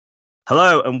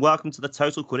Hello and welcome to the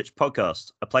Total Quidditch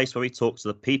podcast, a place where we talk to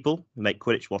the people who make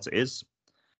Quidditch what it is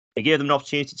and give them an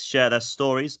opportunity to share their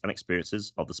stories and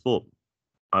experiences of the sport.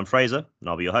 I'm Fraser and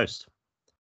I'll be your host.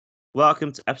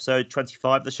 Welcome to episode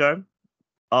 25 of the show.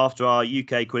 After our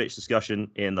UK Quidditch discussion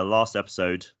in the last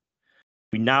episode,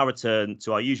 we now return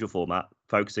to our usual format,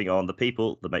 focusing on the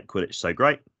people that make Quidditch so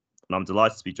great, and I'm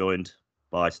delighted to be joined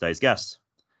by today's guest.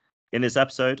 In this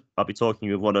episode, I'll be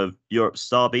talking with one of Europe's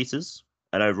star beaters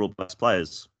and overall best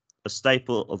players, a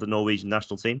staple of the Norwegian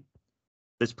national team.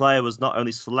 This player was not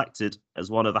only selected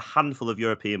as one of a handful of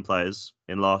European players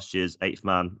in last year's 8th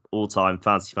man all-time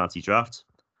fantasy draft,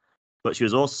 but she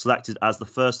was also selected as the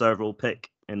first overall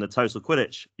pick in the Total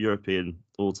Quidditch European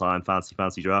all-time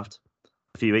fantasy draft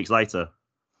a few weeks later,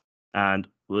 and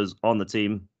was on the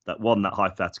team that won that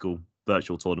hypothetical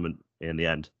virtual tournament in the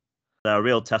end. They're a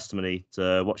real testimony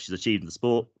to what she's achieved in the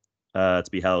sport, to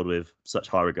be held with such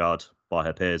high regard by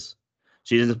her peers.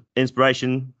 She's an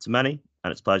inspiration to many,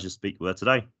 and it's a pleasure to speak with her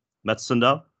today. Mette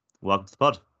Sundal, welcome to the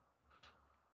pod.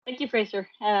 Thank you, Fraser.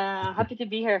 Happy to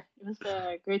be here. It was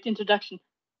a great introduction.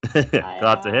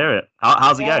 Glad to hear it.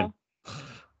 How's it going?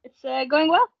 It's going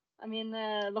well. I mean,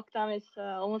 lockdown is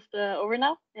almost over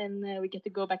now, and we get to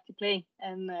go back to playing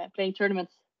playing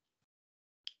tournaments.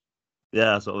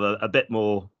 Yeah, sort of a bit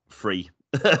more free.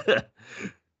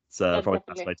 So probably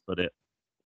the best way to put it.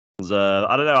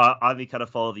 I don't know. I only kind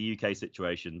of follow the UK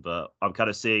situation, but I'm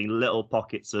kind of seeing little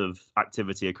pockets of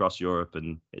activity across Europe,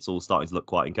 and it's all starting to look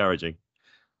quite encouraging.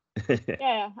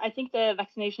 Yeah, I think the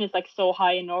vaccination is like so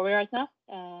high in Norway right now,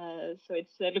 so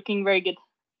it's looking very good.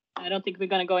 I don't think we're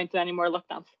going to go into any more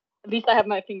lockdowns. At least I have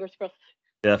my fingers crossed.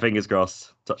 Yeah, fingers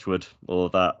crossed. Touch wood, all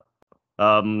of that.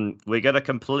 We're going to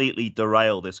completely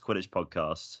derail this Quidditch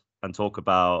podcast and talk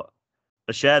about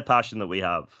a shared passion that we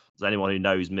have. As anyone who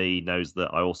knows me knows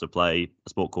that I also play a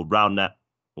sport called Roundnet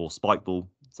or Spikeball,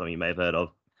 something you may have heard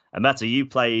of. And Mette, you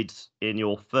played in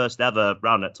your first ever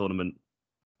Roundnet tournament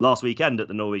last weekend at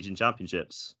the Norwegian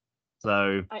Championships.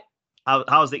 So how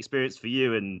was the experience for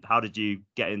you, and how did you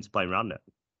get into playing Roundnet?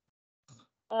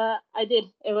 I did.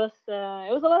 It was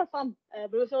a lot of fun,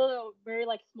 but it was also very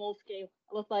like small scale.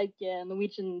 It was like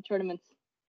Norwegian tournaments.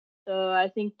 So I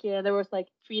think there was like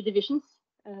 3 divisions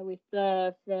with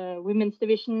the women's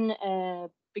division,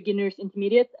 beginners,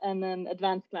 intermediate, and an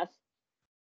advanced class.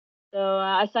 So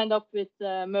I signed up with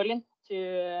Merlin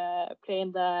to play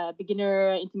in the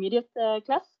beginner intermediate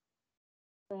class,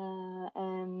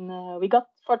 and we got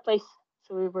 4th place.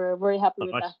 So we were very happy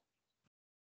with that.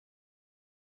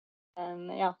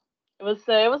 And yeah, it was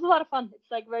a lot of fun.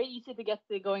 It's like very easy to get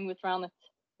going with Roundnet.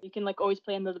 You can like always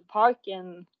play in the park,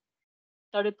 and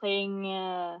started playing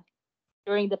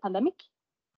during the pandemic.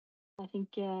 I think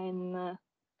in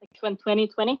like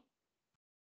 2020.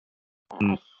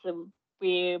 As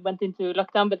we went into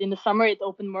lockdown, but in the summer it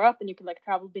opened more up, and you could like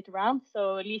travel a bit around.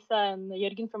 So Lisa and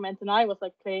Jørgen from NTNI was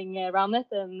like playing Roundnet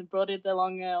and brought it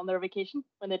along on their vacation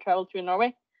when they traveled through Norway.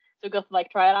 So we got to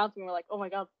like try it out, and we were like, oh my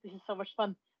god, this is so much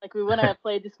fun. Like we want to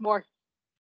play this more.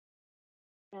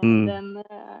 And then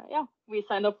we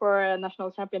signed up for a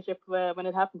national championship when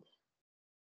it happened.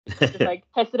 Just like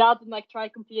test it out and like try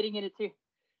competing in it too.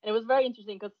 And it was very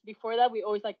interesting because before that we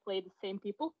always like played the same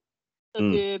people. So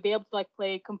to be able to like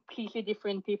play completely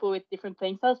different people with different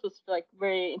playing styles was like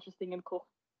very interesting and cool.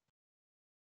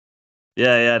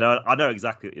 Yeah, no, I know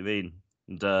exactly what you mean.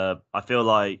 And I feel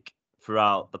like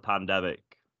throughout the pandemic,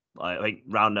 like, I think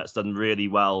Roundnet's done really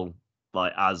well,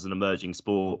 like as an emerging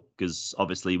sport, because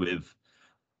obviously with,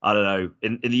 I don't know,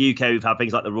 in the UK we've had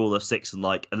things like the rule of 6 and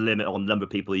like a limit on the number of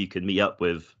people you can meet up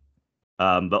with.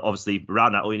 But obviously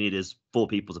Roundnet, all you need is 4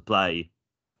 people to play,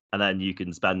 and then you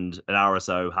can spend an hour or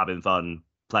so having fun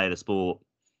playing a sport.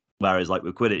 Whereas like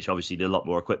with Quidditch, obviously you need a lot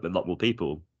more equipment, a lot more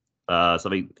people. So I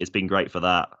think it's been great for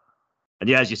that. And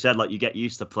yeah, as you said, like you get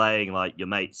used to playing like your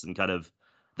mates and kind of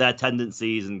their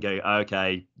tendencies and go,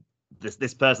 okay,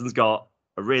 this person's got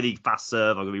a really fast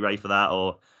serve, I'm gonna be ready for that,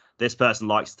 or this person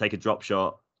likes to take a drop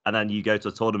shot, and then you go to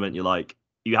a tournament, you're like,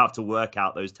 you have to work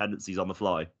out those tendencies on the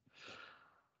fly.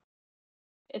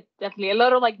 It's definitely a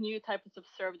lot of like new types of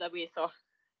serve that we saw,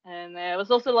 and it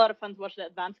was also a lot of fun to watch the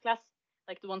advanced class,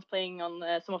 like the ones playing on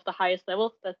some of the highest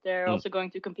levels that they're also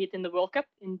going to compete in the World Cup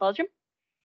in Belgium.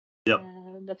 Yep.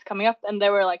 That's coming up, and they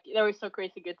were so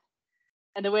crazy good,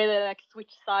 and the way they like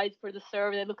switch sides for the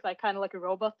serve, they looked like kind of like a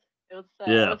robot. It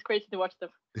was crazy to watch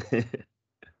them.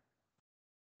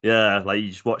 Yeah, like you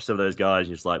just watch some of those guys, and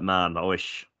you're just like, man, I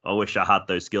wish I had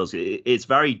those skills. It's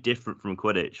very different from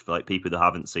Quidditch for like people that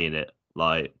haven't seen it.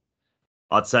 Like,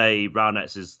 I'd say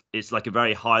Roundnets it's like a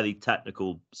very highly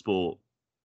technical sport,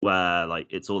 where like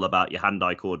it's all about your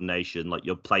hand-eye coordination, like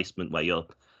your placement, where you're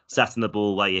setting the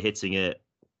ball, where you're hitting it.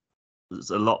 There's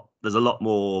a lot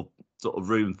more sort of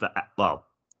room for, well,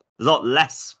 there's a lot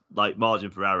less like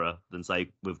margin for error than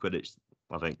say with Quidditch,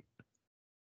 I think.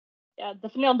 Yeah,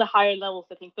 definitely on the higher levels,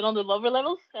 I think. But on the lower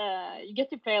levels, you get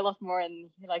to play a lot more, and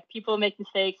like people make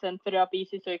mistakes and put it up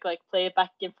easy, so you can like play it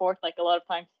back and forth like a lot of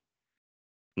times.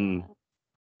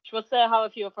 Which was how a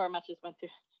few of our matches went to.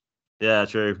 Yeah,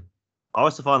 true. I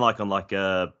also find like on like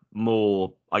a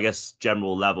more, I guess,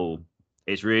 general level,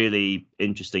 it's really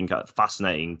interesting, kind of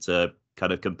fascinating to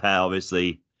kind of compare,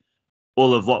 obviously,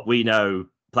 all of what we know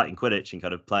playing Quidditch and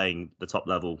kind of playing the top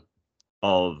level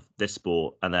of this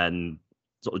sport, and then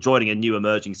sort of joining a new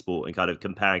emerging sport and kind of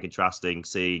comparing, contrasting,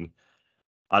 seeing,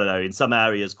 I don't know, in some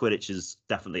areas Quidditch is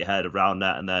definitely ahead of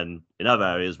Roundnet, and then in other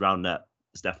areas Roundnet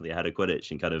is definitely ahead of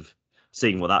Quidditch, and kind of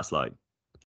seeing what that's like.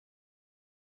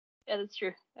 Yeah, that's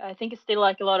true. I think it's still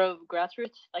like a lot of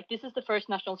grassroots. Like this is the first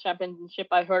national championship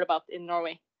I heard about in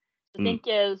Norway. I think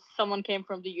someone came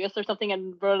from the US or something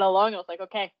and brought it along. I was like,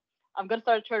 okay, I'm gonna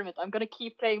start a tournament. I'm gonna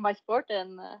keep playing my sport,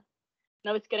 and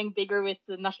now it's getting bigger with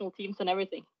the national teams and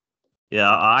everything. Yeah,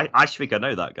 I actually think I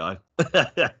know that guy.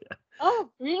 Oh,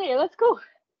 really? That's cool.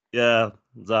 Yeah,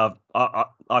 so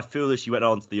I foolishly went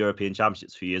on to the European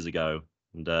Championships a few years ago,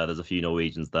 and there's a few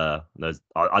Norwegians there. And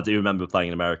I do remember playing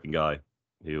an American guy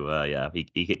who,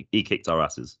 he kicked our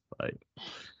asses. Like,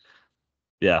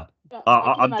 yeah,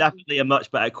 I'm definitely a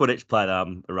much better Quidditch player than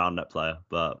I'm a Roundnet player,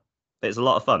 but it's a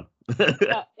lot of fun.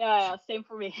 yeah. Same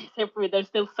for me. There's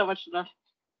still so much to learn.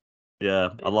 Yeah,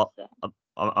 a lot.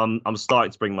 I'm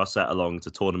starting to bring my set along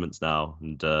to tournaments now,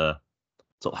 and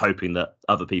sort of hoping that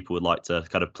other people would like to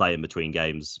kind of play in between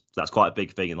games. That's quite a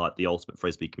big thing in like the ultimate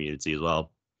frisbee community as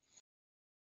well.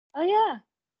 Oh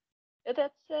yeah,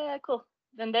 that's cool.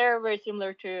 Then they're very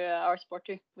similar to our sport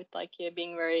too, with like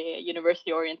being very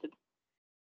university oriented.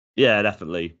 Yeah,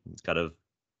 definitely. It's kind of,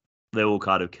 they're all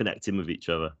kind of connecting with each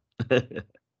other.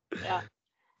 Yeah,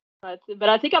 but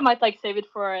I think I might like save it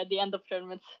for the end of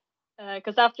tournaments,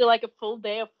 because after like a full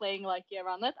day of playing like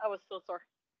around it, I was so sore.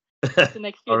 The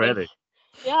next few really? days.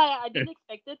 Yeah, I didn't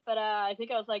expect it, but I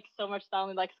think I was like so much down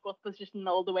in like squat position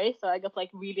all the way, so I got like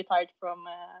really tired from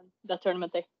that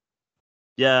tournament day.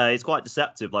 Yeah, it's quite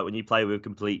deceptive. Like when you play with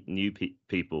complete new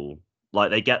people, like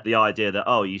they get the idea that,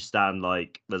 oh, you stand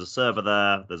like there's a server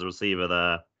there, there's a receiver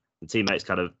there, the teammates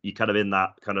you kind of in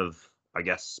that kind of, I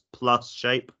guess, plus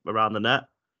shape around the net.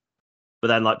 But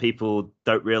then like people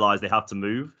don't realize they have to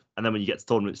move, and then when you get to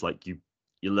tournaments, like you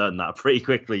learn that pretty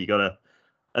quickly. You gotta,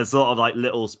 a sort of like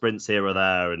little sprints here or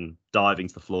there and diving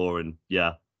to the floor, and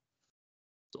yeah,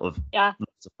 sort of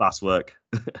lots of fast work.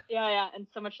 yeah, and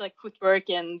so much like footwork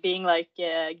and being like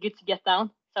good to get down.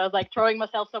 So I was like throwing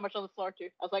myself so much on the floor too.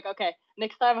 I was like, okay,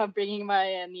 next time I'm bringing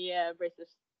my knee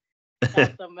braces,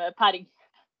 some padding.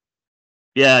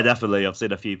 Yeah, definitely. I've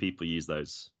seen a few people use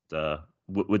those.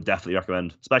 Would definitely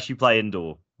recommend, especially play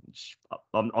indoor. Which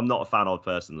I'm not a fan of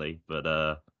personally,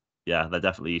 but yeah, they're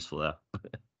definitely useful there.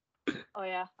 Oh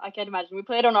yeah, I can imagine. We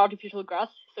played on artificial grass,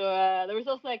 so there was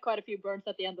also like quite a few burns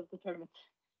at the end of the tournament.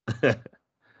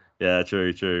 Yeah,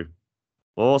 true.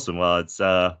 Awesome. Well, it's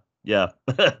yeah.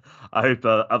 I hope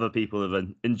other people have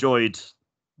enjoyed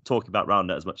talking about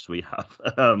Roundnet as much as we have.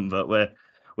 But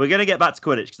we're gonna get back to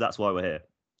Quidditch because that's why we're here.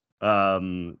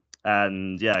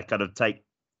 And yeah, kind of take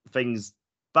things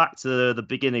back to the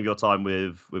beginning of your time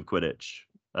with Quidditch.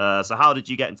 So how did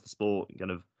you get into the sport?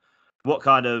 Kind of what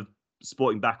kind of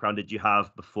sporting background did you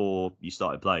have before you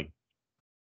started playing?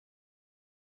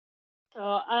 So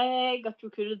I got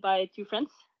recruited by two friends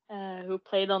who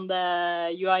played on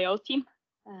the UIO team,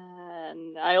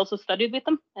 and I also studied with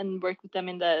them and worked with them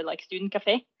in the like student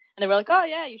cafe. And they were like, "Oh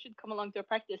yeah, you should come along to a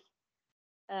practice."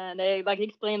 And they like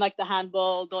explained like the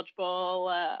handball,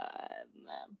 dodgeball,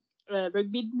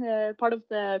 rugby part of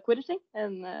the Quidditch thing,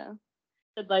 and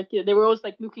said like they were always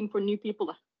like looking for new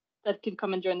people that could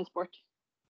come and join the sport.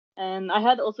 And I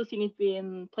had also seen it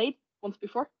being played once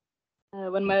before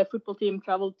when my football team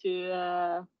traveled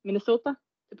to Minnesota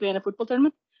to play in a football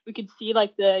tournament. We could see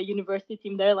like the university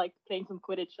team there like playing some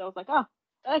Quidditch. So I was like, that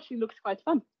actually looks quite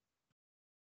fun.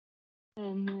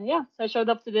 And yeah, so I showed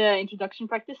up to the introduction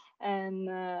practice, and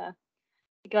I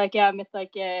met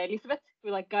like Elizabeth,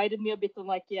 who like guided me a bit on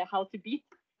like how to beat.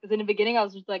 Because in the beginning I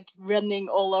was just like running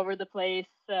all over the place,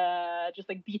 just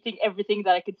like beating everything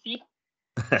that I could see.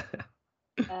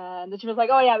 And then she was like,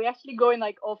 "Oh yeah, we actually go in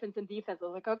like offense and defense." I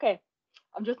was like, "Okay,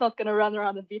 I'm just not gonna run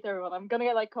around and beat everyone. I'm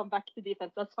gonna like come back to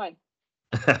defense. That's fine."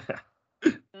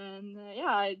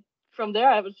 And from there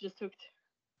I was just hooked.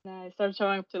 I started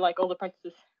showing up to like all the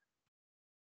practices.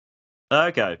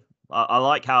 Okay. I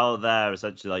like how they're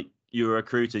essentially like you were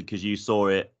recruited because you saw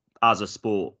it as a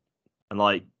sport, and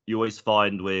like you always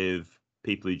find with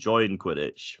people who join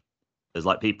Quidditch, there's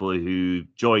like people who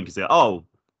join because they go, oh,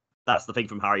 that's the thing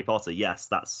from Harry Potter. Yes,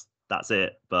 that's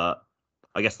it. But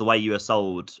I guess the way you were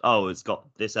sold, oh, it's got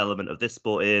this element of this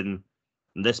sport in,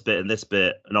 and this bit and this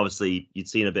bit, and obviously you'd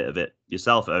seen a bit of it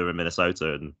yourself over in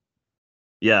Minnesota, and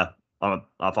yeah,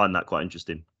 I find that quite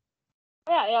interesting.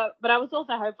 Yeah, but I was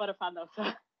also a Harry Potter fan though,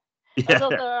 so Yeah. that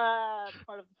was also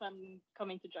part of the fun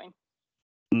coming to join.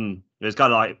 It was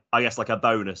kind of like, I guess, like a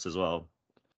bonus as well.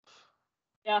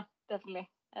 Yeah, definitely.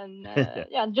 And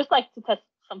yeah, just like to test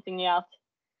something new out.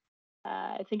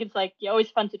 I think it's like always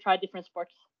fun to try different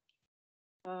sports.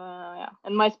 Yeah,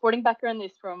 and my sporting background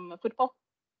is from football.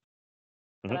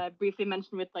 That I briefly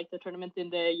mentioned with like the tournament in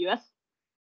the US.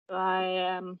 So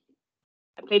I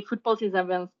played football since I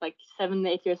was like 7,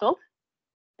 8 years old,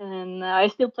 and I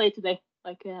still play today,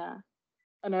 like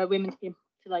on a women's team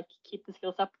to like keep the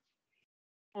skills up.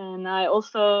 And I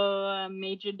also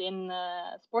majored in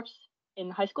sports in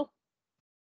high school.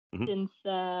 Since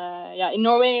in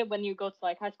Norway, when you go to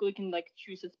like high school, you can like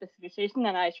choose a specialization,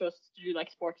 and I chose to do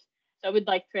like sports. So I would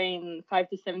like train 5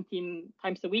 to 17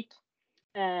 times a week,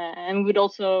 and we'd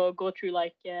also go through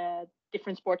like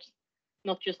different sports,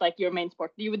 not just like your main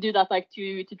sport. You would do that like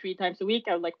 2 to 3 times a week.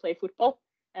 I would like play football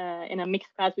in a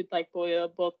mixed class with like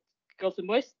both girls and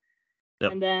boys.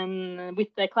 Yep. And then with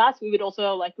the class, we would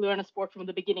also like learn a sport from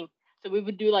the beginning. So we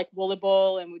would do like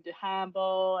volleyball, and we'd do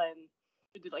handball, and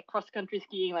we'd do like cross country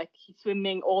skiing, like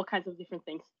swimming, all kinds of different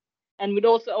things. And we'd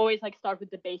also always like start with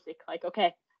the basic, like,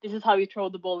 okay, this is how you throw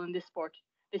the ball in this sport.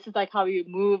 This is like how you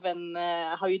move, and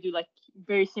how you do like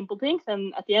very simple things.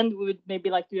 And at the end, we would maybe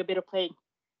like do a bit of playing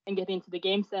and get into the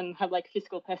games and have like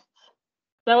physical tests.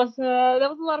 That was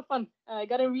a lot of fun. I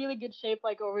got in really good shape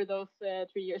like over those 3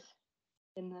 years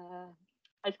in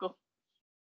high school.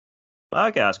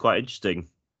 Okay, that's quite interesting.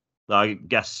 I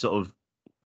guess sort of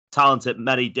talent at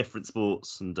many different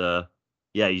sports, and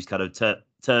yeah, you just kind of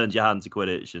turned your hand to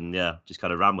Quidditch, and yeah, just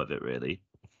kind of ran with it. Really,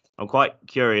 I'm quite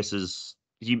curious as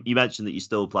you mentioned that you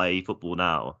still play football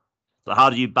now. So how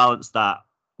do you balance that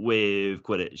with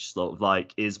Quidditch? Sort of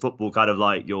like, is football kind of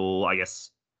like your, I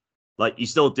guess, like you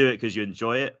still do it because you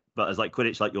enjoy it, but as like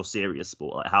Quidditch, like your serious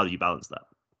sport? Like, how do you balance that?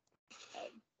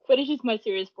 Quidditch is my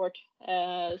serious sport.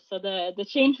 So the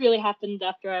change really happened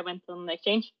after I went on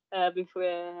exchange.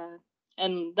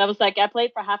 And that was like I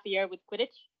played for half a year with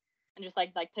Quidditch and just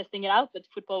like testing it out. But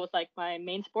football was like my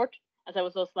main sport, as I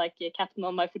was also like a captain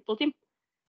on my football team.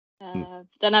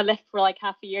 Then I left for like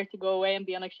half a year to go away and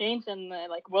be on exchange, and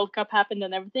like World Cup happened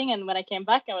and everything. And when I came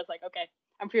back, I was like, okay,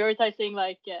 I'm prioritizing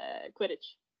like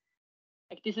Quidditch.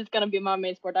 Like this is gonna be my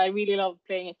main sport. I really love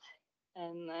playing it,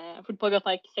 and football got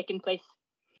like second place.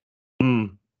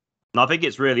 I think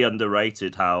it's really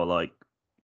underrated how, like,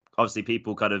 obviously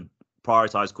people kind of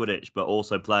prioritize Quidditch, but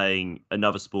also playing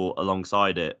another sport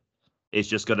alongside it is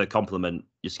just going to complement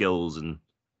your skills. And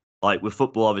like with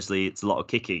football, obviously it's a lot of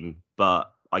kicking,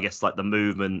 but I guess like the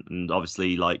movement and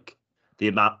obviously like the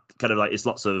amount, kind of like it's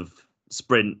lots of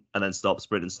sprint and then stop,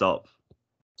 sprint and stop.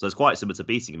 So it's quite similar to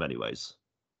beating in many ways.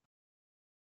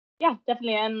 Yeah,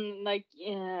 definitely. And like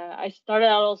I started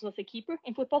out also as a keeper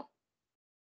in football.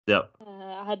 Yeah.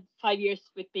 I had 5 years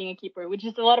with being a keeper, which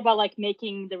is a lot about like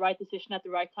making the right decision at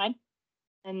the right time.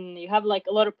 And you have like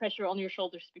a lot of pressure on your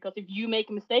shoulders, because if you make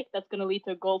a mistake, that's going to lead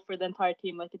to a goal for the entire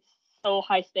team. Like it's so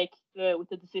high stakes with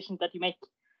the decisions that you make.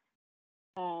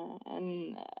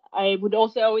 And I would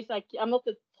also always like, I'm not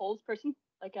the tallest person.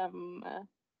 Like I'm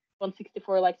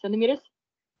 164 like centimeters.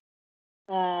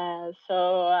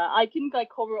 So I couldn't like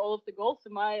cover all of the goals. So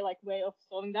my like way of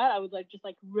solving that, I would like just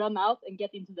like run out and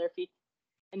get into their feet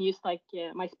and use like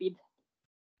my speed.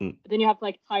 But then you have to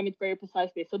like time it very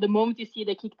precisely. So the moment you see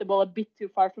they kick the ball a bit too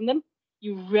far from them,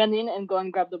 you run in and go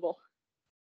and grab the ball.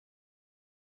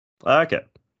 Okay.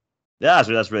 Yeah,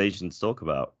 that's really interesting to talk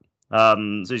about.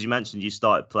 So as you mentioned, you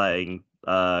started playing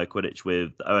Quidditch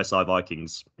with OSI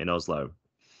Vikings in Oslo.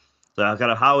 So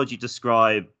kind of how would you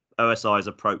describe OSI's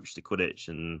approach to Quidditch,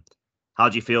 and how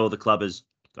do you feel the club has,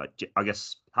 like, I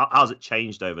guess, how's it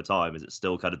changed over time? Is it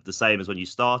still kind of the same as when you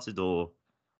started, or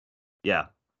yeah,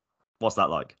 what's that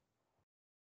like?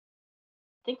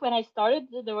 I think when I started,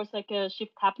 there was like a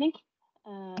shift happening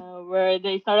where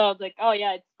they started out like, oh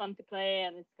yeah, it's fun to play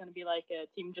and it's going to be like a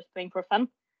team just playing for fun.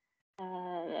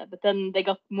 But then they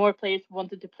got more players who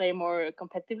wanted to play more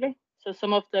competitively. So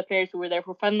some of the players who were there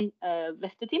for fun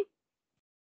left the team,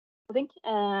 I think.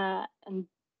 And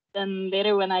then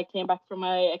later when I came back from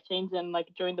my exchange and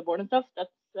like joined the board and stuff, that's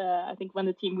I think when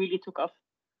the team really took off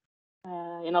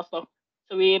in Oslo.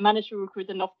 So we managed to recruit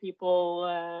enough people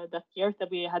that year that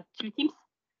we had 2 teams,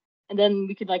 and then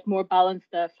we could like more balance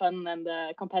the fun and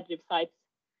the competitive sides.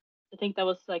 I think that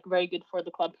was like very good for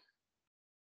the club.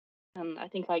 And I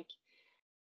think like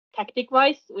tactic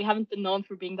wise, we haven't been known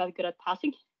for being that good at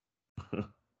passing.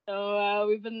 So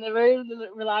we've been very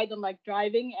relied on like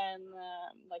driving and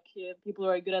people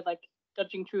who are good at like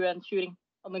dodging through and shooting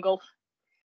on the goals.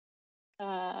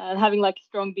 And having like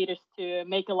strong beaters to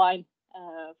make a line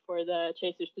for the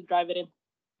chasers to drive it in.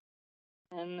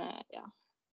 And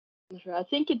I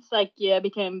think it's like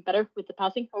became better with the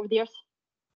passing over the years.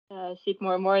 See it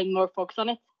more and more focus on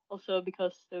it. Also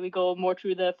because we go more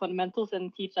through the fundamentals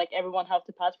and teach like everyone how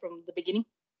to pass from the beginning.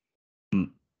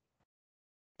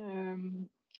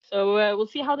 So we'll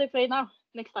see how they play now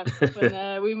next time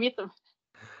when we meet them.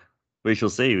 We shall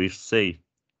see. We shall see.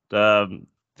 I think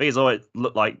it's always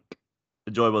looked like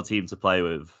enjoyable team to play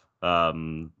with.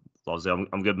 Obviously,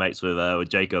 I'm good mates with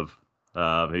Jacob,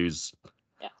 who's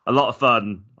a lot of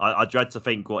fun. I dread to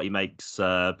think what he makes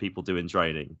people do in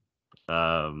training.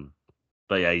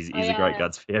 But yeah, he's a great guy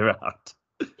to be around.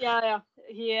 Yeah.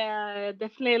 He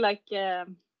definitely like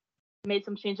made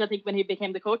some change. I think when he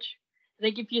became the coach. I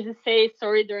think if you say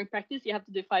sorry during practice, you have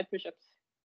to do 5 push-ups.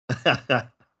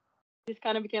 This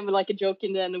kind of became like a joke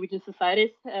in the Norwegian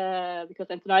societies because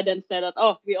Antonai then said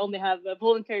that, we only have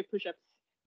voluntary push-ups.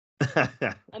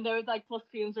 And there was like post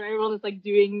films where everyone is like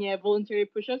doing voluntary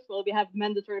push-ups. Well, we have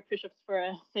mandatory push-ups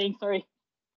for saying sorry.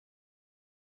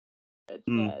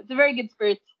 It's a very good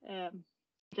spirit in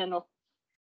general.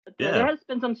 But there has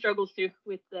been some struggles too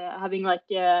with having like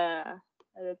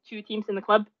 2 teams in the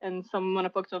club, and some want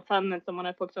to focus on fun and some want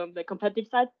to focus on the competitive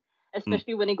side,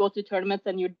 especially when you go to tournaments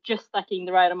and you're just stacking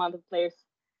the right amount of players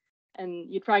and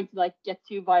you're trying to like get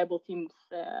 2 viable teams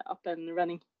up and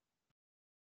running.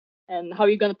 And how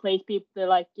you're going to place people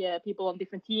like people on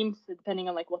different teams depending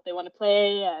on like what they want to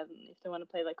play and if they want to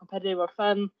play like competitive or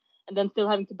fun, and then still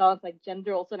having to balance like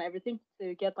gender also and everything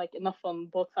to get like enough on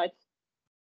both sides.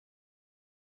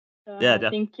 I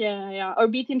think our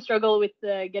B team struggle with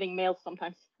getting males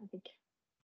sometimes, I think.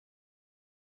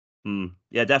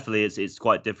 Yeah, definitely. It's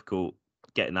quite difficult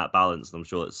getting that balance, and I'm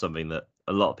sure it's something that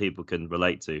a lot of people can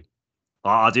relate to.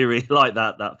 I do really like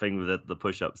that thing with the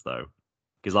push-ups though,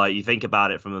 because like you think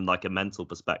about it from like a mental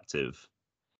perspective,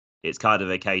 it's kind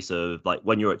of a case of like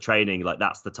when you're at training, like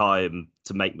that's the time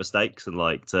to make mistakes and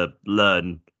like to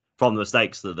learn from the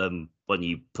mistakes, so that then when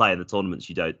you play in the tournaments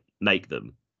you don't make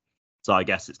them. So I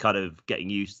guess it's kind of getting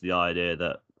used to the idea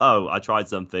that, I tried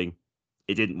something,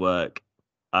 it didn't work.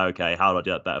 Okay, how do I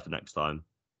do it better for next time?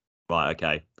 Right,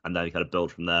 okay. And then you kind of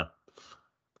build from there.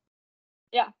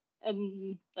 Yeah,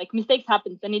 and like mistakes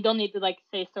happen, and you don't need to like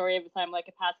say sorry every time like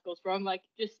a pass goes wrong. Like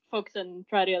just focus and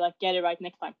try to like get it right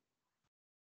next time.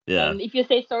 Yeah. And if you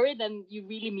say sorry, then you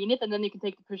really mean it, and then you can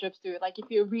take the push-ups too. Like if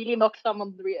you really knock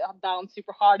someone down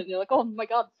super hard and you're like, oh my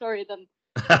god, sorry, then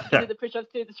you do the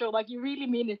push-ups to show like you really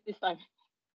mean it this time.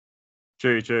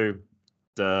 True.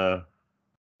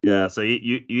 Yeah, so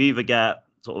you either get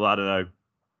sort of, I don't know,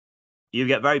 you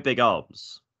get very big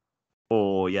arms,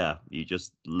 or you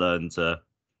just learn to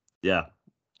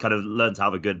kind of learn to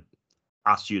have a good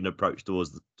attitude and approach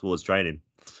towards training.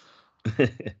 Yeah,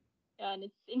 and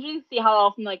it's interesting to see how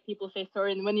often like people say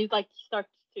sorry, and when you like start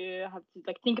to have to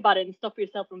like think about it and stop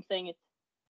yourself from saying it.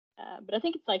 But I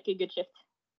think it's like a good shift.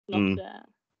 Not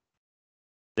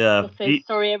say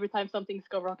sorry every time something's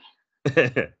go wrong.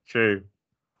 True.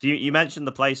 You mentioned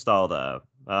the play style there.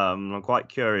 I'm quite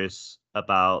curious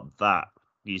about that.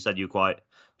 You said you're quite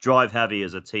drive heavy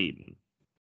as a team.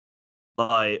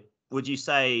 Like, would you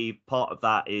say part of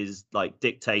that is like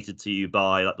dictated to you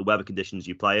by like the weather conditions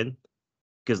you play in?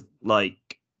 Because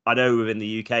like I know within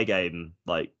the UK game,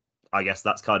 like I guess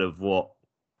that's kind of what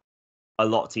a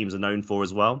lot of teams are known for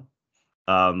as well.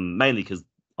 Mainly because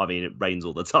I mean it rains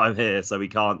all the time here, so we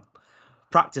can't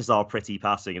practice our pretty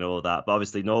passing and all of that. But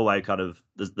obviously Norway kind of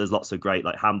there's lots of great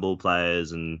like handball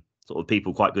players and sort of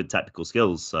people quite good technical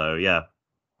skills. So yeah,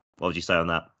 what would you say on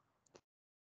that?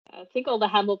 I think all the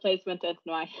handball players went to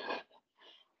NY.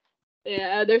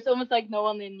 Yeah, there's almost like no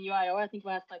one in UIO I think who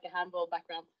has like a handball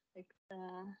background. Like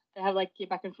they have like a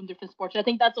background from different sports. I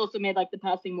think that's also made like the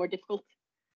passing more difficult.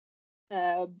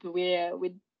 But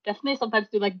we definitely sometimes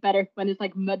do like better when it's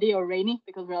like muddy or rainy,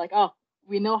 because we're like,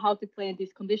 we know how to play in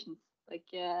these conditions. Like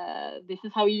this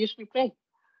is how you usually play.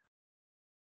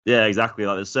 Yeah, exactly.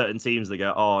 Like there's certain teams that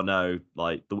go, oh no,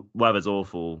 like the weather's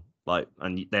awful, like,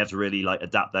 and they have to really like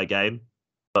adapt their game.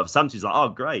 But for some teams, like, oh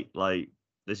great, like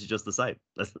this is just the same.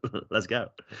 Let's go.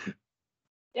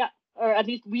 Yeah, or at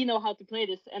least we know how to play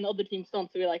this, and other teams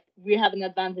don't. So we have an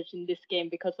advantage in this game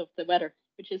because of the weather,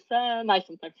 which is nice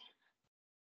sometimes.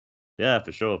 Yeah,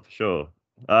 for sure. So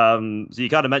you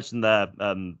kind of mentioned there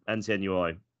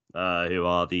NTNUI, who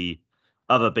are the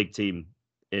other big team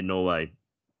in Norway.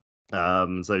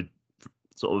 So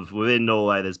sort of within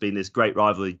Norway, there's been this great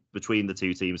rivalry between the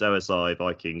two teams, OSI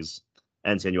Vikings,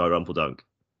 NTNUI Rumpeldunk.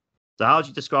 So how would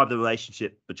you describe the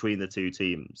relationship between the two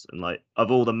teams? And like, of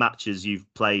all the matches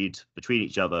you've played between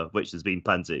each other, which there's been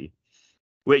plenty,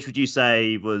 which would you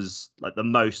say was like the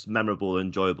most memorable and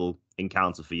enjoyable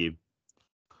encounter for you?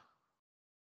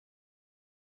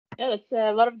 Yeah, that's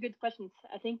a lot of good questions.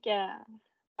 I think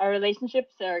our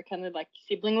relationships are kind of like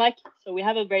sibling-like. So we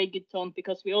have a very good tone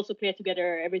because we also play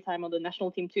together every time on the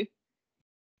national team too.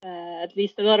 At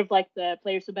least a lot of like the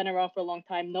players who've been around for a long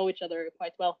time know each other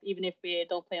quite well, even if we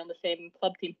don't play on the same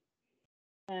club team.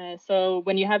 So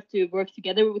when you have to work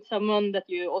together with someone that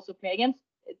you also play against,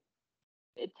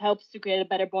 it helps to create a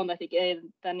better bond, I think,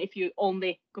 than if you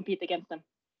only compete against them.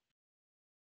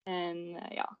 And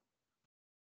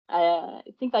I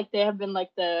think like they have been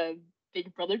like the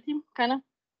big brother team kind of,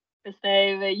 because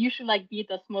they usually like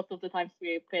beat us most of the times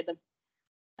we play them.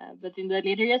 But in the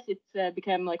later years, it's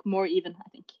become like more even, I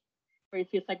think, where it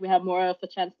feels like we have more of a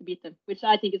chance to beat them, which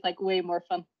I think is like way more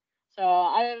fun. So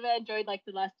I've enjoyed like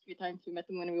the last few times we met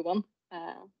them when we won,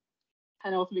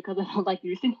 and also because I don't like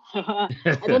losing. So I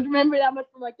don't remember that much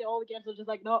from like the old games. I'm just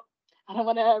like, no, I don't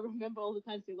want to remember all the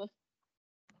times we lost.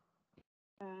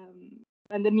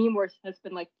 And the meme wars has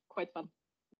been like quite fun,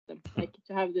 like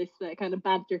to have this kind of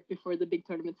banter before the big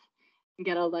tournaments and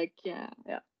get all like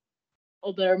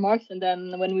all the remarks, and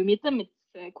then when we meet them,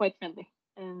 it's quite friendly.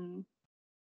 And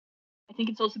I think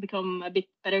it's also become a bit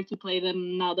better to play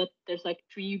them now that there's like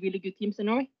 3 really good teams in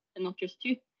Norway and not just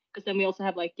 2, because then we also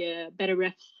have like better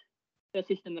refs to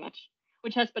assist in the match,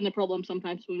 which has been a problem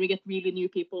sometimes when we get really new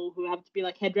people who have to be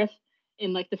like head refs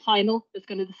in like the final that's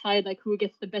going to decide like who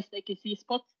gets the best AKC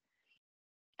spot.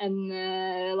 And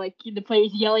like the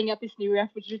players yelling at this new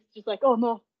ref, which is just like, oh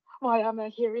no, why am I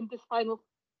here in this final?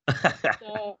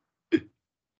 So,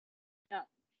 yeah,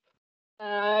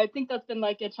 I think that's been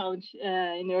like a challenge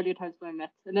in the earlier times when I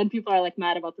met. And then people are like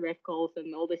mad about the ref calls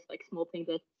and all this like small things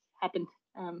that happened.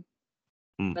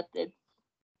 But it's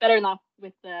better now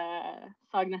with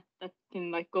Sagne that can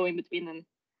like go in between and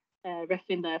ref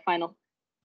in the final,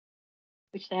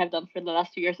 which they have done for the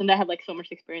last 2 years, and they have like so much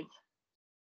experience.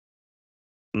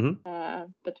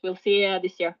 But we'll see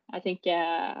this year. I think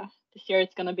this year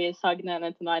it's gonna be Sagne and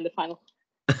Entenai in the final.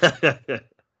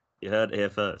 You heard it here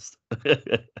first.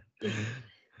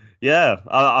 Yeah,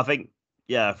 I think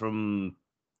from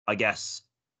I guess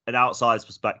an outsider's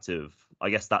perspective, I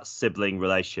guess that sibling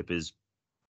relationship is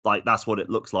like that's what it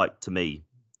looks like to me.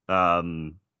 I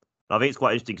think it's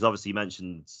quite interesting because obviously you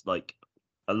mentioned like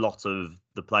a lot of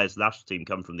the players of the national team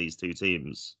come from these two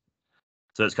teams,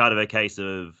 so it's kind of a case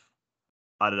of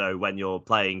I don't know, when you're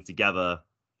playing together,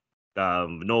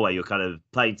 Norway, you're kind of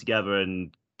playing together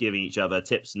and giving each other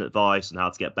tips and advice on how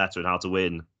to get better and how to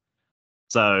win.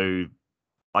 So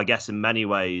I guess in many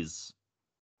ways,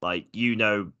 like, you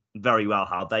know very well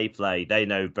how they play. They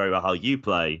know very well how you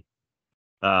play.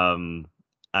 And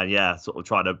yeah, sort of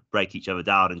trying to break each other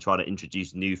down and trying to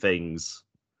introduce new things.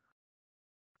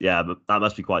 Yeah, but that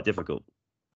must be quite difficult.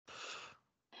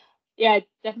 Yeah, it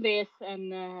definitely is.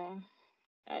 And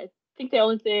I think the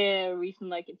only reason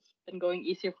like it's been going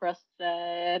easier for us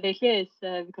lately is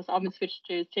because Ahmed switched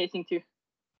to chasing too.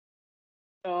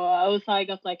 So I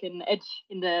got like an edge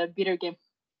in the beater game,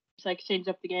 which like changed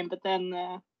up the game. But then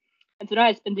Antonio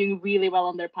has been doing really well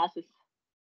on their passes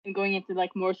and going into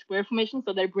like more square formation.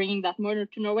 So they're bringing that more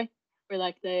to Norway, where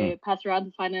like they pass around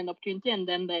to find an opportunity and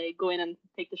then they go in and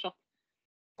take the shot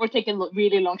or take a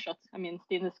really long shot. I mean,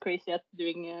 Steen is crazy at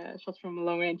doing shots from a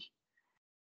long range.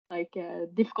 Like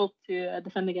difficult to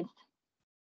defend against.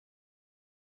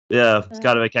 Yeah, it's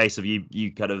kind of a case of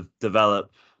you kind of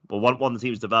develop, well, one of the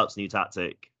teams develops a new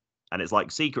tactic, and it's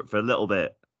like secret for a little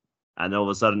bit, and all of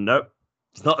a sudden, nope,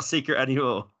 it's not a secret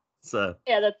anymore. So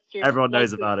yeah, that's true. Everyone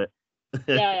knows about it.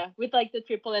 yeah, with like the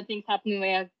triple and things happening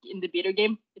like in the beater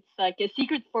game, it's like a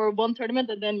secret for one tournament,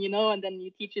 and then and then you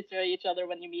teach it to each other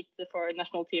when you meet for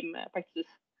national team practices.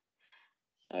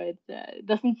 So it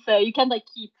doesn't you can't like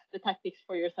keep the tactics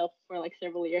for yourself for like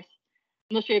several years.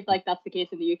 I'm not sure if like that's the case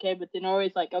in the UK, but in Norway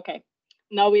it's like, okay,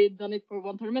 now we've done it for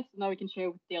one tournament, so now we can share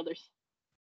with the others.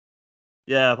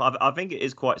 Yeah, I think it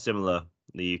is quite similar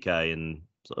in the UK and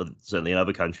sort of certainly in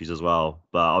other countries as well.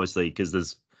 But obviously, because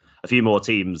there's a few more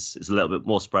teams, it's a little bit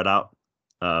more spread out.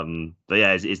 But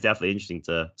yeah, it's definitely interesting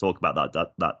to talk about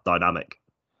that dynamic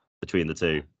between the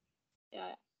two.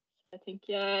 Yeah. I think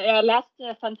last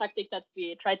fun tactic that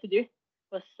we tried to do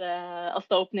was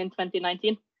Oslo Open in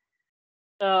 2019.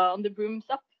 So on the brooms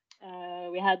up,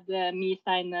 we had me,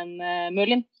 Stein, and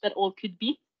Merlin that all could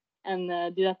beat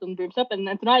and do that on brooms up. And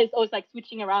tonight is always like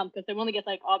switching around because they want to get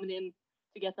like Amund in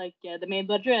to get like the main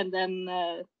bludger and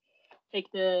then take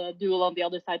the duel on the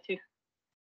other side too.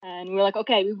 And we were like,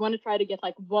 okay, we want to try to get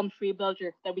like one free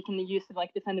bludger that we can use to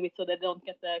like defend with so they don't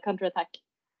get the counter attack.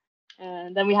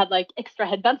 And then we had like extra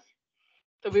headbands.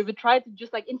 So we would try to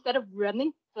just like, instead of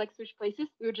running to like switch places,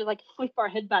 we would just like flip our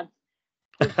headbands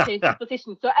to change the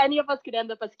position. So any of us could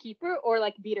end up as keeper or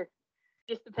like beater,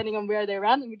 just depending on where they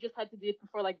ran. And we just had to do it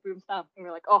before like brooms down. And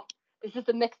we're like, oh, this is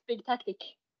the next big tactic.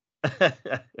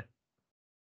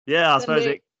 Yeah, I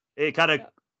suppose it kind of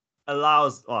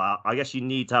allows, well, I guess you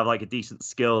need to have like a decent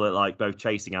skill at like both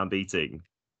chasing and beating.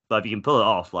 But if you can pull it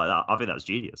off like that, I think that's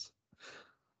genius.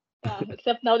 Yeah,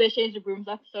 except now they changed the brooms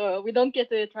up, so we don't get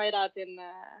to try it out in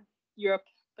Europe,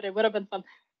 but it would have been fun.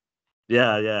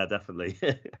 Yeah, definitely.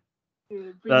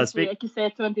 Bring it to XC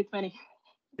 2020.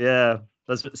 Yeah.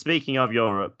 Speaking of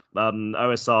Europe,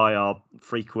 OSI are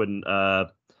frequent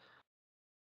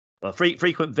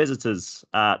frequent visitors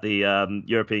at the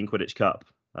European Quidditch Cup.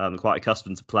 Quite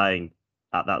accustomed to playing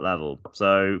at that level.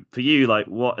 So for you, like,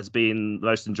 what has been the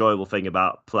most enjoyable thing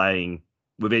about playing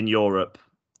within Europe?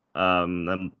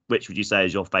 And which would you say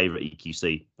is your favorite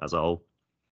EQC as a whole?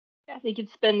 I think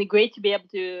it's been great to be able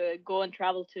to go and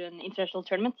travel to an international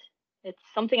tournament. It's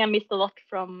something I missed a lot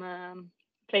from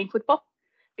playing football,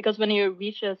 because when you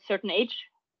reach a certain age,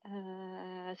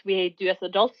 as we do as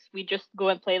adults, we just go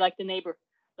and play like the neighbor.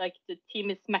 Like the team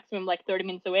is maximum like 30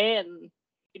 minutes away, and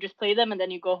you just play them, and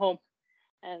then you go home.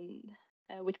 And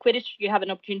with Quidditch, you have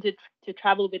an opportunity to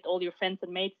travel with all your friends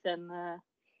and mates and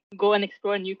go and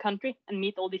explore a new country and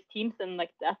meet all these teams, and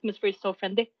like the atmosphere is so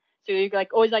friendly. So you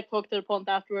like always like talk to the opponent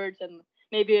afterwards, and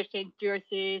maybe exchange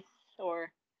jerseys,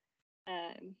 or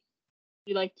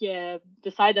you like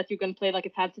decide that you're gonna play like a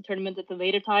fantasy tournament at a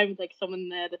later time with like someone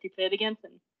that you played against,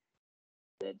 and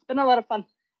it's been a lot of fun.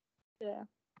 Yeah,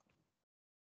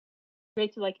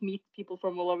 great to like meet people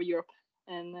from all over Europe,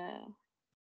 and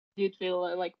do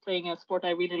feel like playing a sport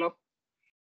I really love.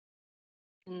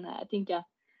 And I think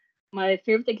my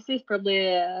favorite XC is probably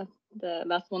the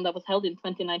last one that was held in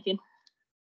 2019.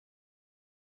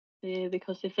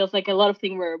 Because it feels like a lot of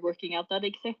things were working out that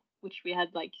XC, which we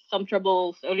had like some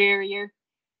troubles earlier year,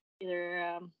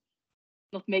 either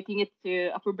not making it to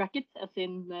upper bracket as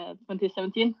in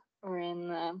 2017, or in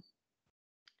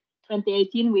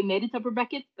 2018 we made it to upper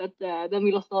bracket, but then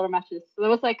we lost a lot of matches. So that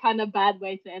was like kind of bad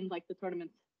way to end like the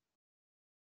tournament.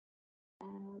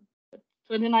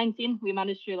 2019 we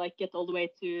managed to like get all the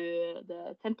way to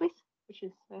the 10th place, which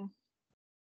is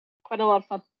quite a lot of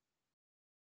fun.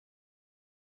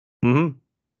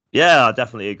 Yeah, I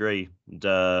definitely agree. And,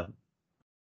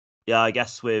 yeah, I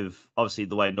guess with obviously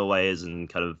the way Norway is and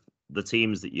kind of the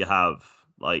teams that you have,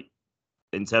 like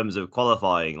in terms of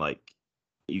qualifying, like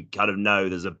you kind of know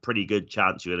there's a pretty good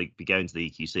chance you're going to be going to the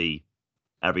EQC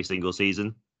every single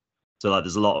season. So like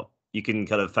there's a lot you can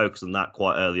kind of focus on that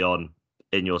quite early on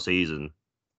in your season,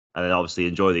 and then obviously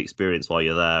enjoy the experience while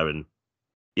you're there. And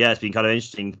yeah, it's been kind of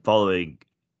interesting following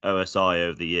OSI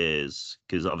over the years,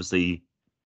 because obviously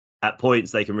at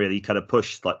points they can really kind of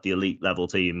push like the elite level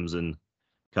teams and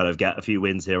kind of get a few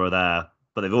wins here or there,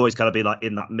 but they've always kind of been like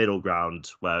in that middle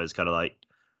ground where it's kind of like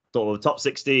sort of top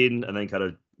 16 and then kind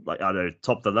of like, I don't know,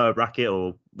 top the lower bracket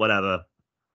or whatever.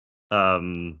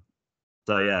 So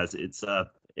yeah, it's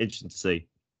interesting to see.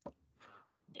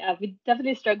 Yeah, we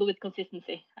definitely struggle with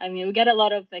consistency. I mean, we get a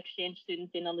lot of exchange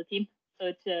students in on the team, so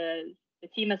it's the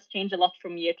team has changed a lot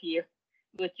from year to year,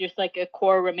 with just like a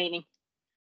core remaining.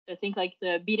 So I think like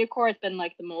the beater core has been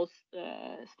like the most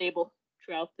stable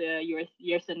throughout the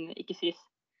years in EQCs,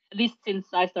 at least since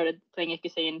I started playing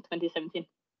EQC in 2017.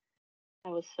 I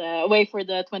was away for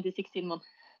the 2016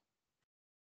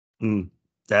 one.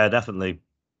 Yeah, definitely.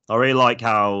 I really like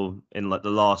how in like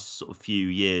the last sort of few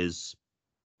years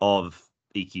of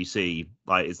EQC,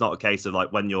 like it's not a case of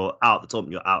like when you're out the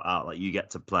tournament, you're out. Like you get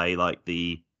to play like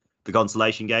the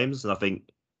consolation games, and I think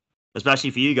especially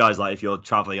for you guys, like if you're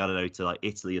traveling, I don't know, to like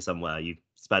Italy or somewhere, you've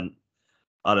spent,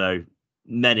 I don't know,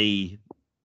 many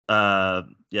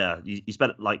you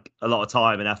spent like a lot of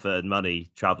time and effort and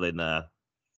money traveling there,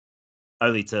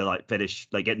 only to like finish,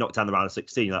 like get knocked down the round of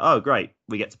 16. Like, oh great,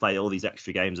 we get to play all these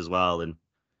extra games as well, and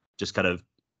just kind of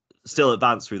still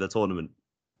advance through the tournament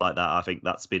like that. I think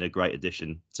that's been a great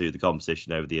addition to the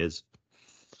competition over the years.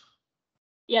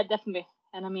 Yeah, definitely.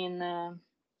 And I mean,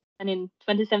 and in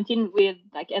 2017 we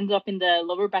like ended up in the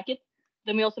lower bracket,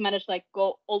 then we also managed to like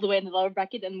go all the way in the lower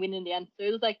bracket and win in the end. So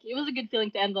it was a good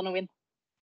feeling to end on a win,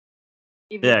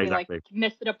 even Yeah, if we exactly. like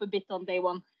messed it up a bit on day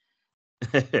one.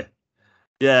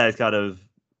 Yeah, it's kind of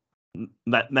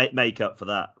make up for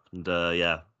that,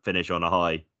 and finish on a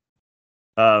high.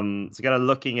 So kind of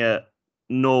looking at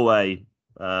Norway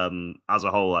as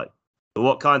a whole, like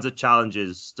what kinds of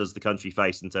challenges does the country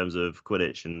face in terms of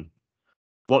Quidditch, and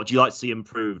what would you like to see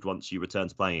improved once you return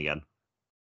to playing again?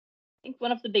 I think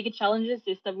one of the biggest challenges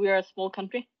is that we are a small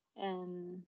country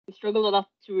and we struggle a lot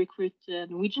to recruit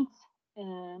Norwegians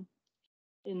in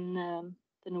the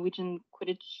Norwegian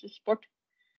Quidditch sport.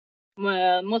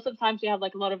 Most of the times we have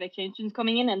like a lot of exchange students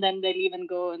coming in and then they leave and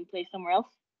go and play somewhere else.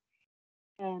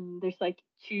 And there's like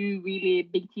two really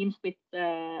big teams with,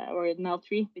 or now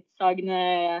three, with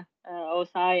Sagne,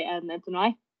 OSI, and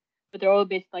Entonai. But they're all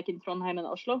based like in Trondheim and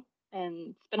Oslo. And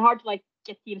it's been hard to like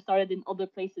get teams started in other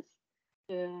places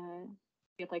to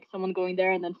get like someone going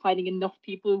there and then finding enough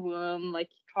people who like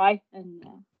try and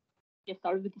get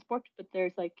started with the sport. But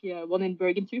there's like one in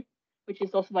Bergen too, which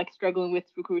is also like struggling with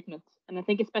recruitment. And I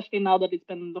think especially now that it's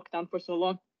been locked down for so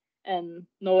long and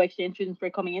no exchange students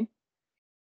were coming in.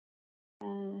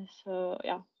 So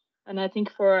yeah, and I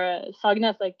think for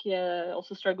Sagnes like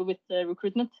also struggle with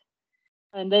recruitment,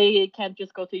 and they can't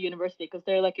just go to university because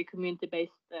they're like a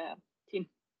community-based team.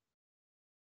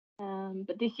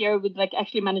 But this year we'd like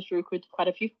actually managed to recruit quite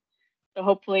a few, so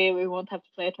hopefully we won't have to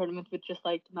play a tournament with just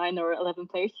like 9 or 11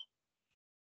 players.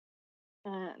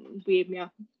 And we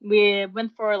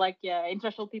went for like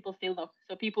international people still though,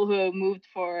 so people who moved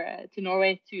to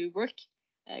Norway to work.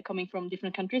 Coming from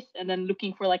different countries and then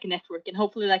looking for like a network and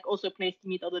hopefully like also a place to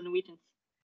meet other Norwegians.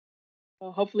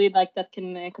 So hopefully like that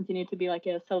can continue to be like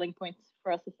a selling point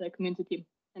for us as a community team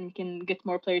and we can get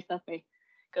more players that way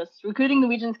because recruiting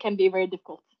Norwegians can be very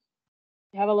difficult.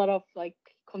 We have a lot of like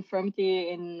conformity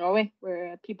in Norway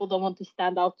where people don't want to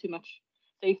stand out too much.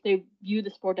 So if they view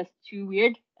the sport as too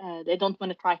weird, they don't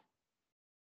want to try.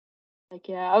 Like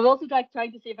I was also like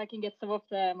trying to see if I can get some of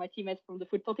my teammates from the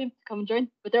football team to come and join,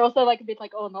 but they're also like a bit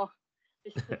like, oh no,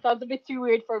 this sounds a bit too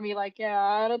weird for me. Like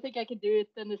I don't think I can do it,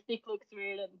 and the stick looks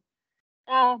weird,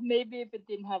 and maybe if it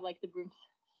didn't have like the brooms.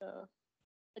 So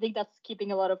I think that's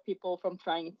keeping a lot of people from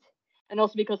trying it, and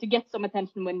also because you get some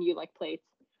attention when you like play it.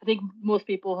 I think most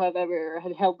people have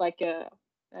held like a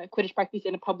Quidditch practice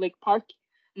in a public park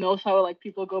knows how like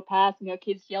people go past and your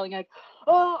kids yelling like,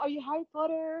 oh, are you Harry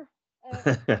Potter?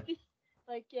 Is this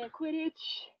like Quidditch?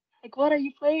 Like what are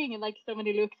you playing? And like so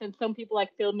many looks and some people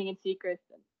like filming in secret.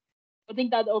 And I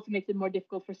think that also makes it more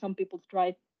difficult for some people to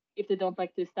try if they don't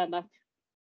like to stand out.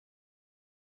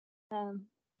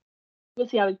 We'll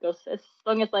see how it goes. As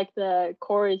long as like the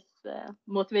core is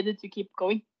motivated to keep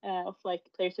going, of like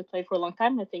players who play for a long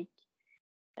time, I think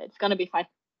it's gonna be fine.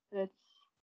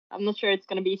 I'm not sure it's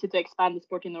gonna be easy to expand the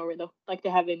sport in Norway though, like they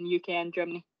have in UK and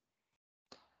Germany.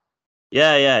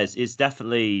 Yeah, it's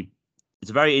definitely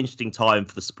it's a very interesting time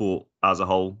for the sport as a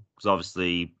whole because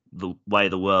obviously the way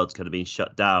the world's kind of been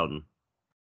shut down,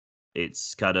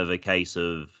 it's kind of a case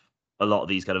of a lot of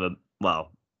these kind of a lot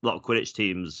of Quidditch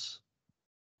teams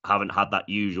haven't had that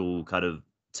usual kind of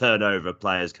turnover of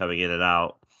players coming in and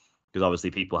out because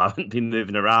obviously people haven't been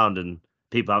moving around and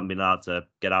people haven't been allowed to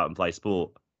get out and play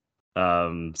sport.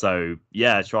 So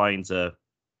yeah, trying to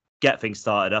get things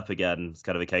started up again. It's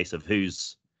kind of a case of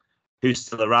who's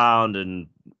still around and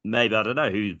maybe I don't know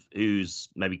who's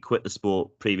maybe quit the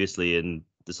sport previously and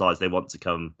decides they want to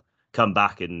come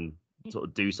back and sort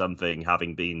of do something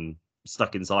having been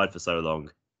stuck inside for so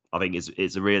long. I think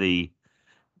it's a really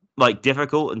like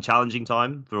difficult and challenging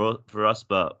time for us,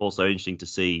 but also interesting to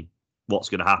see what's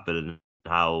going to happen and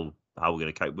how we're going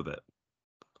to cope with it.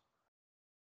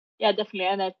 Yeah, definitely.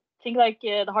 And I think like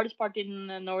the hardest part in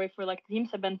Norway for like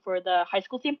teams have been for the high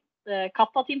school team, the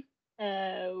Kappa team,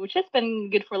 which has been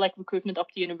good for like recruitment up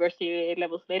to university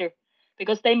levels later,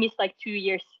 because they missed like 2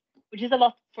 years, which is a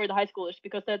lot for the high schoolers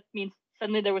because that means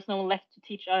suddenly there was no one left to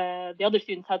teach the other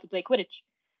students how to play Quidditch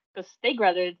because they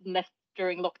graduated and left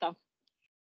during lockdown.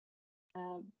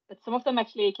 But some of them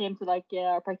actually came to like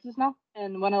our practices now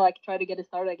and want to like try to get it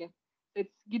started again. So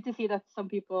it's good to see that some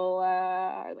people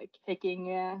are like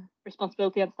taking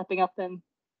responsibility and stepping up and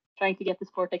trying to get the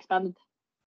sport expanded.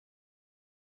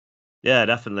 Yeah,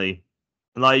 definitely.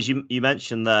 And like you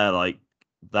mentioned there, like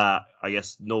that, I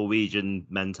guess Norwegian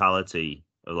mentality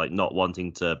of like not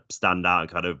wanting to stand out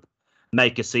and kind of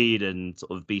make a scene and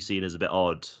sort of be seen as a bit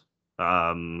odd.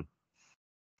 I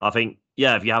think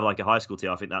yeah, if you have like a high school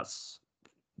team, I think that's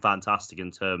fantastic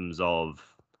in terms of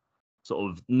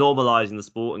sort of normalizing the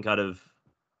sport and kind of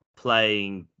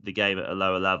playing the game at a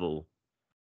lower level.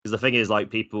 Because the thing is,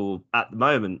 like people at the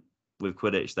moment, with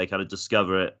Quidditch, they kind of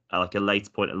discover it at like a later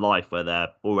point in life where they're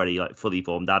already like fully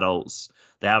formed adults.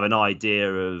 They have an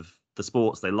idea of the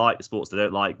sports they like, the sports they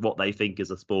don't like, what they think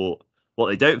is a sport, what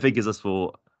they don't think is a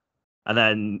sport. And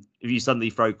then if you suddenly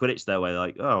throw Quidditch their way,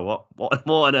 like, oh, what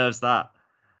on earth's that?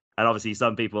 And obviously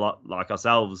some people like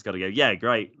ourselves got to go, yeah,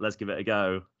 great, let's give it a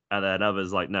go. And then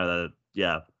others like, no,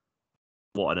 yeah,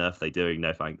 what on earth are they doing?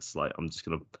 No thanks. Like, I'm just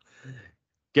gonna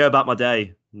go about my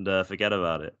day and forget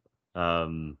about it.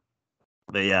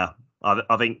 But yeah,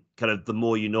 I think kind of the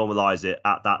more you normalize it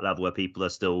at that level where people are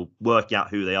still working out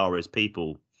who they are as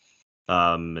people,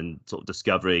 and sort of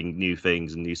discovering new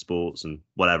things and new sports and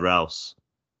whatever else,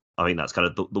 I think that's kind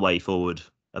of the way forward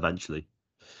eventually.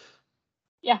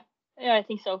 Yeah, I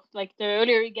think so. Like the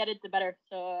earlier you get it, the better.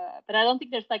 So, but I don't think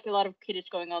there's like a lot of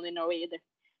Quidditch going on in Norway either,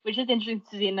 which is interesting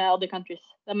to see in other countries.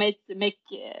 That might make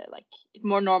like it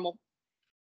more normal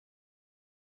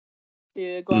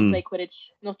to go and play Quidditch,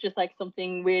 not just like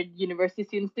something weird university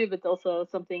students do, but also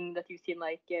something that you've seen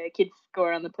like kids go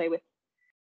around and play with.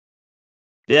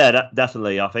 Yeah,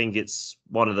 definitely. I think it's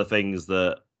one of the things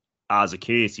that as a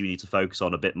community we need to focus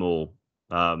on a bit more,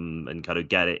 and kind of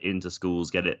get it into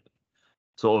schools, get it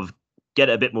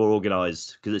a bit more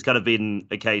organized, because it's kind of been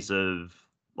a case of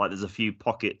like there's a few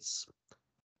pockets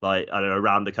like I don't know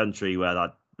around the country where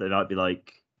that there might be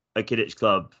like a Kidditch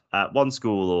club at one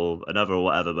school or another or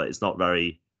whatever, but it's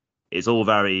all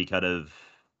very kind of,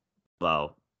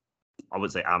 well, I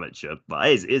would say amateur, but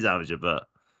it is amateur, but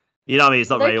you know what I mean, it's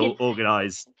not very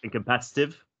organized and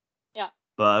competitive. Yeah.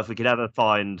 But if we could ever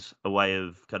find a way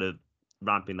of kind of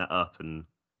ramping that up and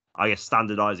I guess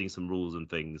standardizing some rules and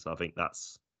things, I think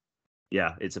that's,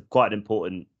 yeah, it's quite an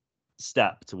important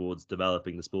step towards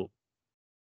developing the sport.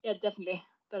 Yeah, definitely.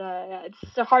 But yeah,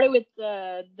 it's harder with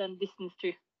than distance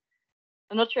too.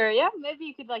 I'm not sure. Yeah, maybe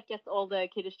you could like get all the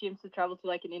Kidditch teams to travel to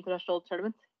like an international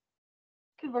tournament.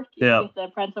 Could work if you get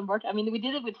the friends on board. I mean, we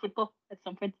did it with football at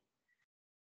some point.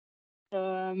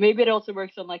 So maybe it also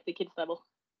works on like the kids level.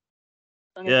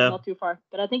 As long as it's not too far.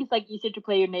 But I think it's like easier to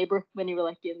play your neighbor when you were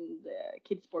like in the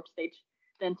kids sports stage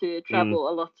than to travel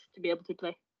a lot to be able to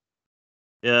play.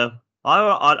 Yeah,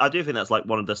 I do think that's like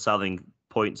one of the selling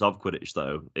points of Quidditch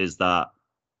though, is that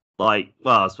like,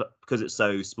 well, it's because it's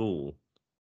so small,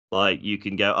 like you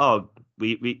can go, oh,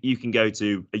 you can go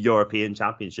to a European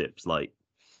Championships, like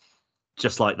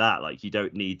just like that. Like you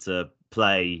don't need to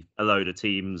play a load of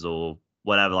teams or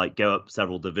whatever, like go up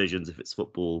several divisions if it's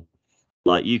football.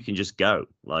 Like you can just go,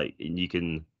 like, and you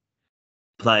can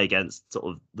play against sort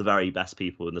of the very best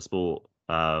people in the sport.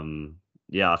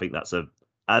 Yeah, I think that's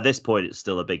at this point it's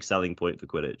still a big selling point for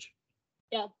Quidditch.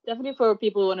 Yeah, definitely for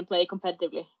people who want to play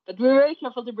competitively. But we're very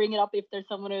careful to bring it up if there's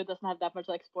someone who doesn't have that much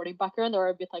like sporting background or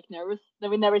a bit like nervous.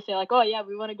 Then we never say like, oh yeah,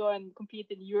 we want to go and compete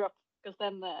in Europe, because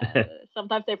then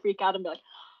sometimes they freak out and be like,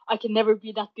 I can never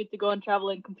be that good to go and travel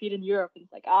and compete in Europe. And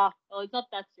it's like, well, it's not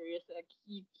that serious. Like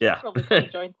you probably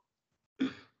could join.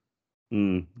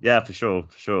 Yeah, for sure.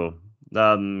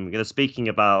 Speaking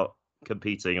about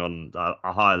competing on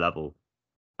a higher level,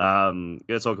 going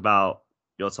to talk about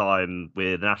your time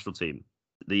with the national team.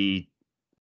 The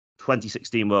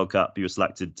 2016 World Cup, you were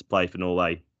selected to play for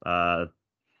Norway.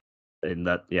 In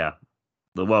that, yeah,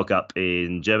 the World Cup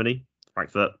in Germany,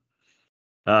 Frankfurt.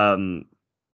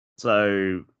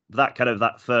 So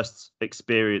that first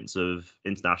experience of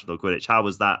international Quidditch, how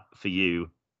was that for you,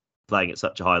 playing at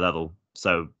such a high level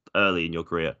so early in your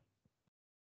career?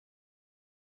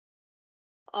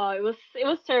 It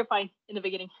was terrifying in the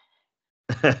beginning.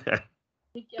 I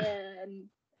think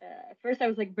at first I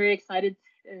was like very excited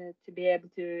to be able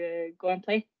to go and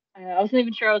play. I wasn't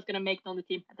even sure I was gonna make it on the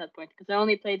team at that point because I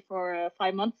only played for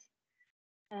 5 months.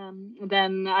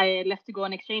 Then I left to go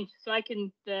on exchange, so I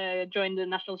couldn't join the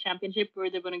national championship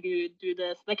where they're gonna do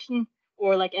the selection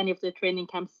or like any of the training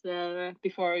camps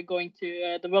before going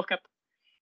to the World Cup.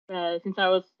 Since I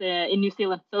was in New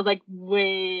Zealand, so I was like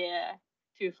way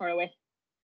too far away.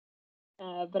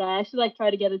 But I actually like try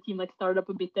to get a team like started up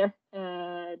a bit there,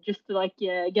 just to like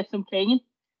get some playing in,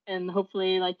 and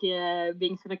hopefully like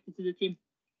being selected to the team.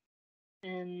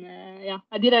 And yeah,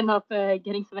 I did end up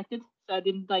getting selected, so I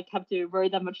didn't like have to worry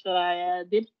that much that I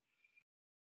did.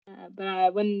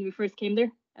 But when we first came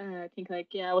there, I think like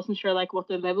I wasn't sure like what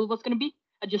the level was gonna be.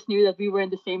 I just knew that we were in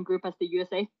the same group as the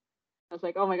USA. I was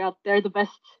like, oh my god, they're the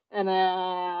best, and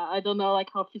I don't know like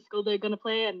how physical they're gonna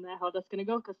play and how that's gonna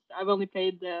go because I've only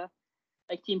played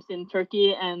like teams in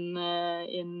Turkey and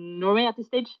in Norway at this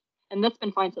stage, and that's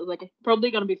been fine. So I was like, probably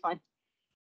gonna be fine.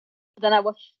 But then I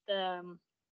watched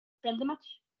friendly match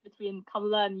between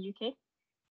Canada and UK,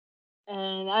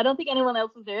 and I don't think anyone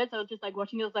else was there. So I was just like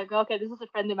watching it. I was like, okay, this is a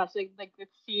friendly match. Like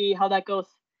let's see how that goes.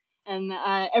 And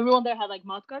everyone there had like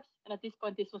mouth guards, and at this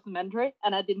point this was mandatory,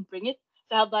 and I didn't bring it.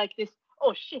 So I had like this,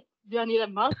 oh shit, do I need a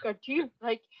mouth guard too?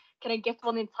 Like, can I get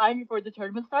one in time before the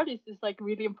tournament starts? Is this like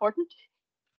really important?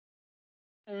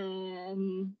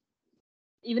 And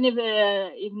even if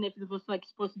it was like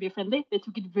supposed to be friendly, they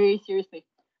took it very seriously.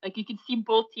 Like you could see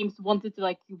both teams wanted to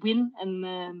like win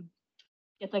and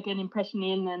get like an impression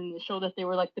in and show that they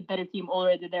were like the better team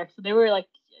already there. So they were like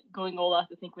going all out,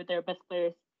 I think, with their best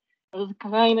players. It was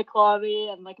kind of cloudy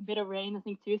and like a bit of rain, I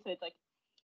think, too. So it's like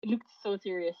it looked so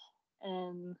serious.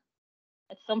 And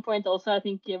at some point, also, I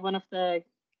think one of the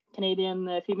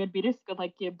Canadian female beaters got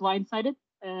like blindsided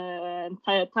and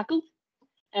tackled,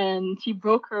 and she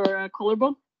broke her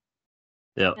collarbone.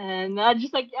 Yeah. And I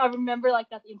remember like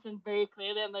that incident very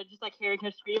clearly, and I just like hearing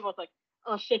her scream. I was like,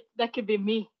 oh shit, that could be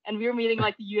me. And we were meeting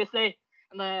like the USA,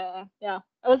 and yeah,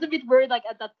 I was a bit worried like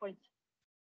at that point.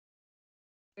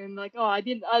 And like, oh, I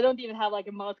don't even have like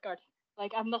a mouth guard.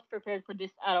 Like I'm not prepared for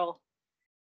this at all.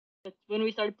 But when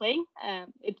we started playing,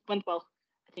 it went well,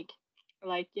 I think.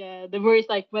 Like the worries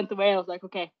like went away. I was like,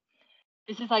 okay,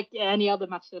 this is like any other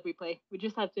match that we play. We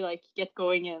just have to like get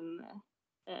going and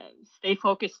stay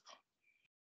focused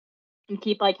and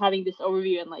keep like having this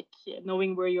overview and like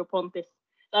knowing where your opponent is.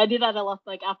 So I did that a lot.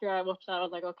 Like after I watched that, I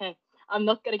was like, okay, I'm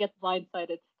not gonna get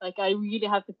blindsided. Like I really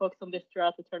have to focus on this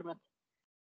throughout the tournament.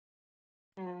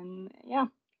 And yeah,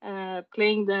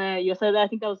 playing the USA, I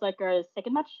think that was like our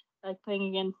second match. Like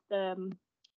playing against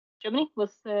Germany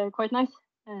was quite nice.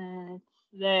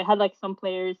 They had like some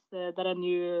players that I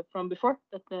knew from before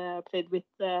that played with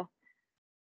on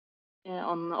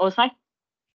OSI.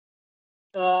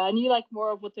 So I knew like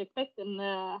more of what to expect, and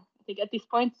I think at this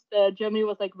point Germany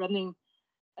was like running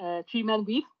 3-man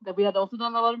weave that we had also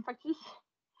done a lot in practice,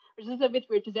 which is a bit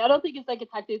weird to see. I don't think it's like a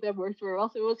tactic that works very well.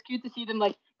 So it was cute to see them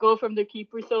like go from the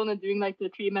keeper zone and doing like the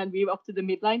 3-man weave up to the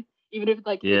midline, even if it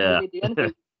like didn't really do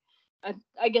anything.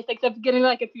 I guess except getting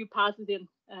like a few passes in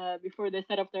before they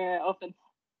set up their offense.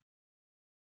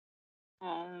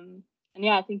 And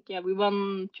yeah, I think we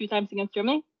won 2 times against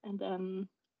Germany, and then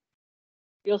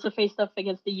we also faced off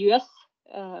against the US,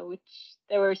 which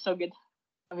they were so good.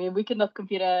 I mean, we could not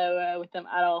compete with them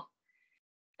at all.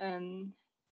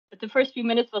 But the first few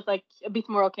minutes was like a bit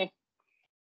more okay,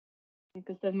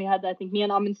 because then we had, I think, me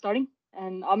and Amin starting,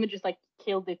 and Amin just like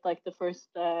killed it like the first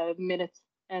minute,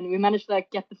 and we managed to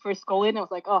like get the first goal in. I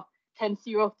was like, oh,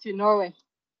 10-0 to Norway.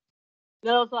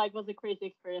 That was a crazy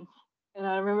experience. And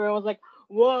I remember I was like,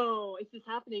 whoa, is this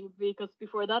happening? Because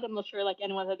before that, I'm not sure like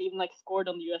anyone had even like scored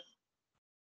on the US.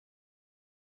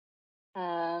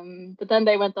 But then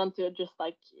they went on to just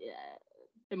like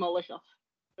demolish us.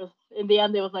 In the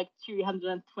end, it was like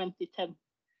 320-10.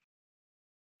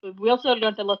 But we also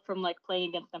learned a lot from like playing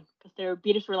against them, because their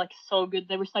beaters were like so good.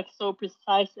 They were like so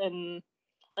precise, and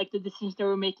like the decisions they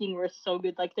were making were so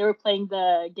good. Like they were playing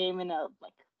the game in a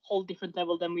like whole different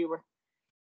level than we were.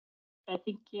 I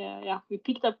think we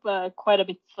picked up quite a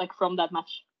bit like from that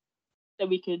match that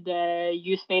we could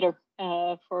use later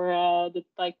for the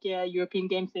like European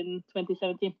games in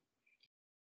 2017.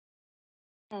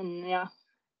 And yeah,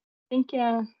 I think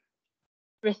the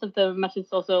rest of the matches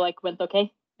also like went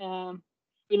okay.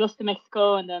 We lost to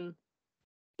Mexico, and then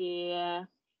we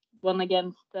won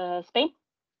against Spain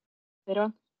later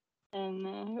on,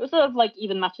 and it was sort of like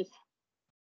even matches,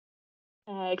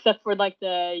 except for like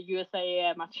the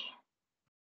USA match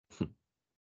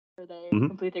where they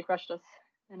completely crushed us.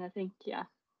 And I think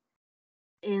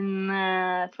in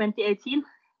 2018,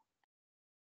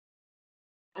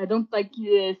 I don't like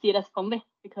see it as funny,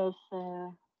 because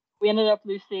we ended up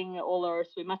losing all our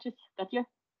swim matches that year,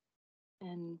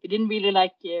 and we didn't really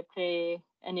like play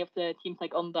any of the teams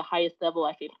like on the highest level,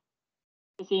 I feel.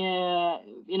 Because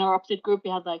in our opposite group,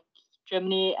 we had like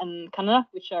Germany and Canada,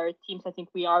 which are teams I think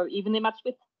we are evenly matched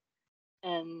with,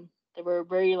 and they were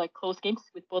very like close games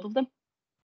with both of them.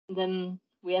 And then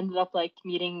we ended up like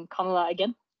meeting Canada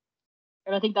again,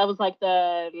 and I think that was like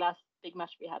the last big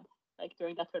match we had like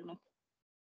during that tournament.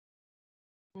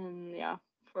 And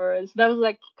so that was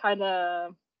like kind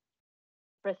of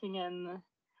pressing, and it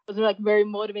was like very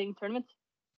motivating tournament.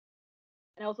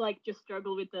 And I also like just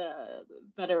struggled with the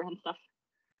weather and stuff.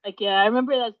 Like I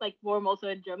remember that's like warm also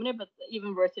in Germany, but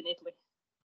even worse in Italy.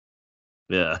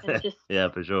 Yeah, yeah,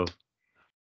 for sure.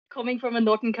 Coming from a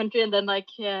northern country and then like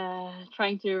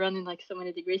trying to run in like so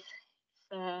many degrees,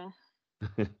 comes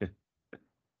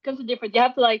to different. You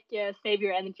have to like save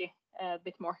your energy a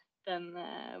bit more than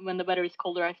when the weather is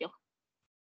colder, I feel.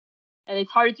 And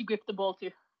it's harder to grip the ball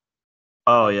too.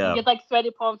 Oh yeah. You get like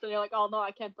sweaty palms, and you're like, oh no,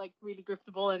 I can't like really grip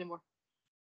the ball anymore.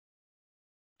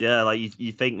 Yeah, like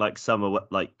you think like summer,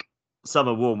 like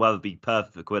summer warm weather be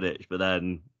perfect for Quidditch, but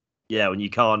then yeah, when you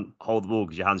can't hold the ball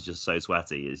because your hands are just so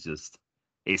sweaty,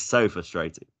 it's so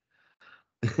frustrating.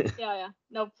 Yeah.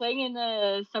 No, playing in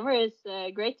the summer is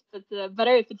great, but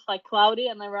better if it's like cloudy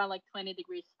and around like 20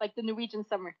 degrees, like the Norwegian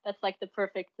summer. That's like the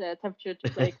perfect temperature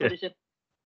to play Quidditch in.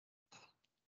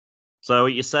 So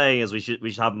what you're saying is we should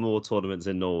have more tournaments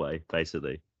in Norway,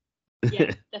 basically.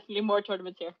 Yeah, definitely more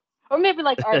tournaments here, or maybe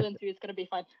like Ireland too. It's gonna be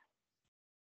fun.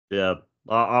 Yeah,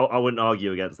 I wouldn't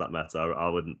argue against that Mette. I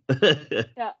wouldn't.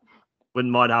 Yeah.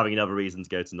 Wouldn't mind having another reason to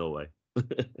go to Norway.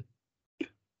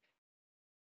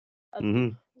 I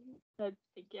think,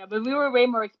 yeah, but we were way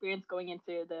more experienced going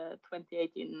into the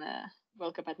 2018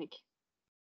 World Cup, I think.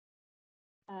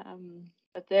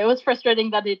 But it was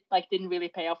frustrating that it like didn't really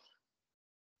pay off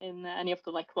in any of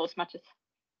the like close matches.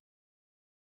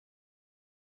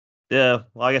 Yeah,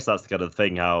 well, I guess that's the kind of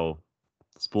thing how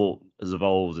sport has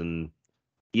evolved, and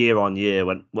year on year,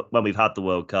 when we've had the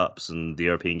World Cups and the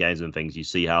European Games and things, you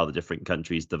see how the different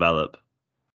countries develop,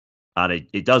 and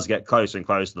it does get closer and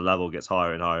closer. The level gets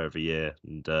higher and higher every year,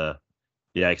 and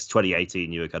yeah, because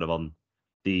 2018 you were kind of on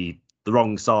the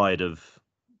wrong side of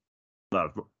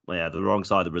the wrong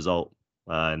side of the result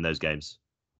in those games.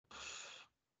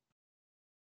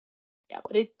 Yeah,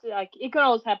 but it can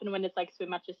always happen when it's like swim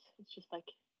matches. It's just like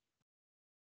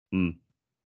I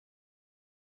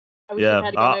wish it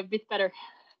had gone a bit better.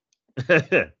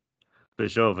 For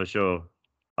sure.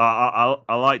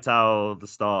 I liked how the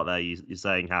start there you're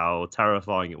saying how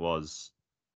terrifying it was,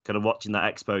 kind of watching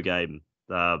that Expo game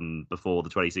before the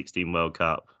 2016 World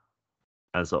Cup,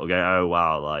 and sort of going, oh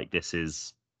wow, like this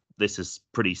is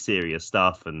pretty serious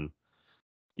stuff, and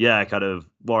yeah, kind of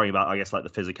worrying about, I guess, like the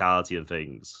physicality and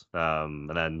things, and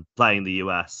then playing the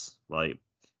US, like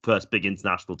first big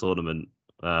international tournament.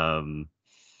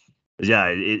 Yeah,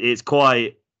 it's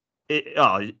quite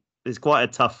it's quite a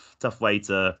tough way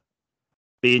to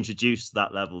be introduced to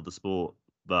that level of the sport.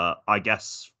 But I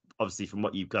guess obviously from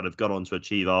what you've kind of gone on to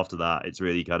achieve after that, it's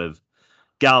really kind of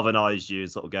galvanized you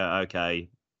and sort of go, okay,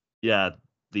 yeah,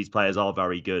 these players are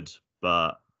very good,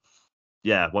 but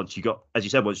yeah, once you got, as you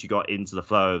said, once you got into the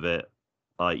flow of it,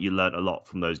 like you learned a lot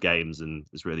from those games, and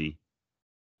it's really,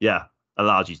 yeah,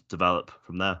 allowed you to develop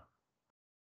from there.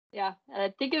 Yeah,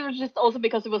 I think it was just also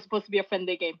because it was supposed to be a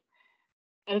friendly game.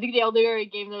 And I think the other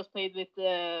game that was played with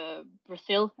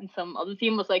Brazil and some other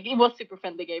team was like, it was super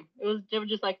friendly game. They were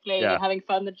just like playing Yeah. and having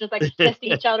fun and just like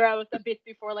testing each other out a bit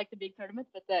before like the big tournament.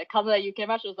 But the Canada UK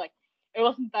match was like, it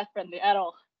wasn't that friendly at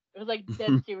all. It was like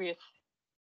dead serious.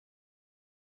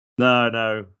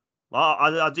 No. Well,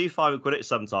 I do find with Quidditch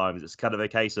sometimes it's kind of a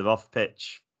case of off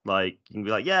pitch. Like you can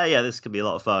be like, yeah, this could be a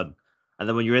lot of fun, and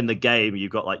then when you're in the game,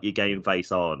 you've got like your game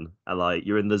face on, and like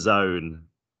you're in the zone.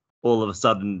 All of a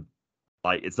sudden,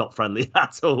 like it's not friendly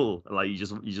at all. Like you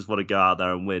just want to go out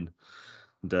there and win,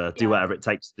 and do whatever it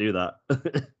takes to do that.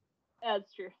 Yeah,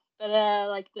 that's true. But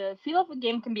like the feel of a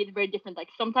game can be very different. Like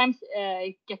sometimes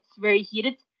it gets very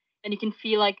heated, and you can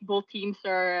feel like both teams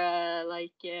are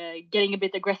getting a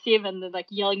bit aggressive and like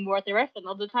yelling more at the ref. And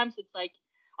other times it's like,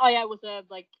 oh yeah, it was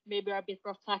like maybe a bit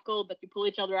rough tackle, but you pull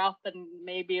each other up and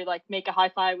maybe like make a high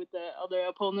five with the other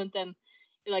opponent, and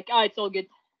you're like, oh, it's all good.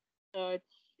 So it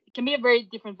can be a very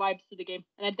different vibes to the game,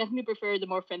 and I definitely prefer the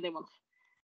more friendly ones,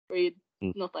 where you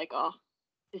not like, oh,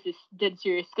 this is dead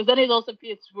serious, because then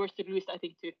it's worse to lose, I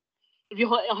think, too. If you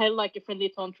held like a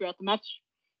friendly tone throughout the match,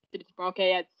 it's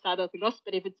okay, it's sad that we lost,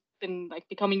 but if it's been like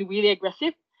becoming really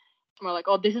aggressive, it's more like,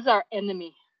 oh, this is our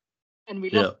enemy, and we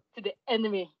lost to the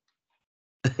enemy.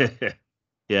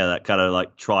 Yeah, that kind of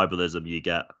like tribalism you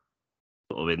get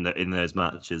sort of in those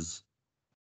matches.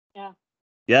 Yeah.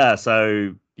 Yeah,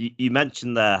 so you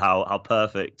mentioned there how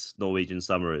perfect Norwegian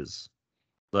summer is.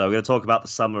 So we're going to talk about the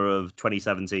summer of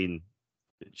 2017,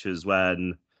 which is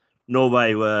when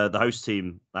Norway were the host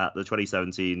team at the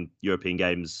 2017 European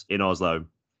Games in Oslo.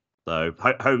 So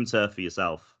home turf for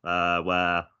yourself,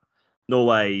 where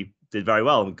Norway did very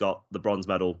well and got the bronze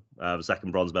medal, the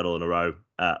second bronze medal in a row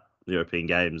at the European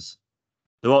Games.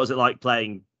 So what was it like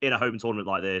playing in a home tournament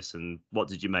like this, and what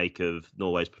did you make of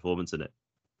Norway's performance in it?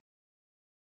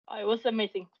 It was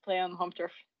amazing to play on home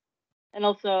turf, and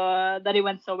also that it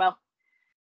went so well.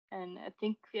 And I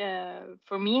think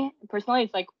for me personally,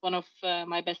 it's like one of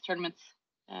my best tournaments.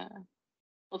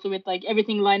 Also with like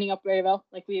everything lining up very well.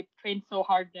 Like we trained so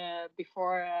hard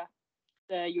before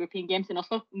the European Games in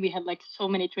Oslo. We had like so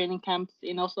many training camps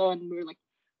in Oslo, and we were like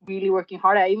really working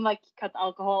hard. I even like cut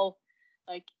alcohol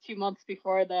like 2 months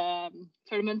before the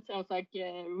tournament. I was like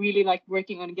really like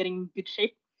working on getting good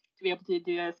shape to be able to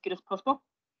do as good as possible.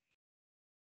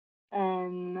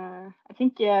 And I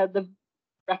think the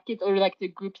bracket or like the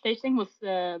group stage thing was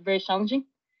very challenging.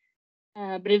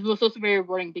 But it was also very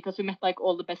rewarding because we met like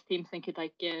all the best teams and could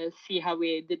like see how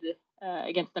we did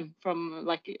against them from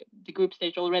like the group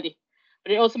stage already.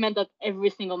 But it also meant that every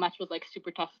single match was like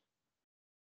super tough.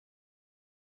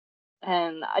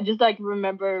 And I just like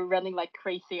remember running like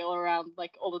crazy all around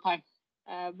like all the time.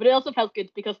 But it also felt good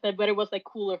because the weather was like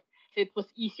cooler, so it was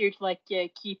easier to like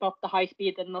keep up the high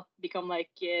speed and not become like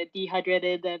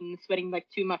dehydrated and sweating like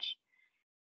too much.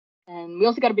 And we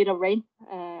also got a bit of rain,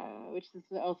 which is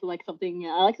also like something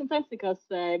I like sometimes because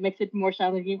it makes it more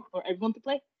challenging for everyone to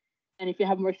play. And if you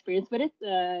have more experience with it,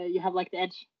 you have like the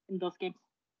edge in those games.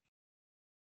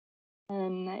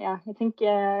 And yeah, I think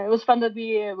it was fun that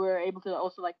we were able to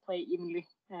also like play evenly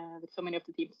with so many of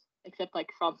the teams, except like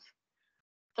France.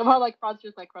 Somehow like France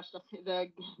just like crushed us in the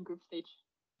group stage.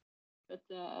 But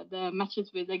the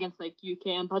matches with against like UK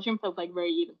and Belgium felt like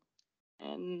very even.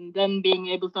 And then being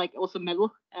able to like also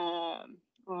medal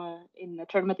in a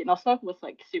tournament in Oslo was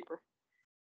like super,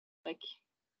 like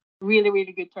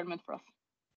really good tournament for us.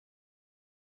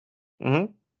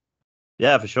 Mm-hmm.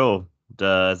 Yeah, for sure.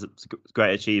 It's a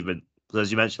great achievement.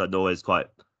 As you mentioned, like Norway is quite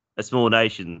a small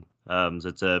nation,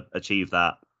 so to achieve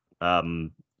that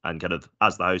and kind of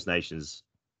as the host nation is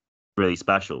really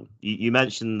special. You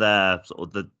mentioned there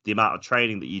sort of the amount of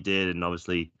training that you did, and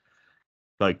obviously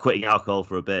like quitting alcohol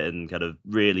for a bit and kind of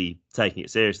really taking it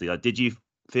seriously. Like, did you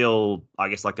feel, I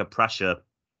guess, like a pressure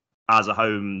as a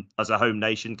home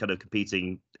nation, kind of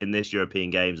competing in this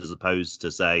European Games as opposed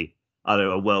to say, I don't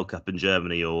know, a World Cup in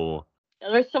Germany or?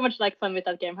 There's so much like fun with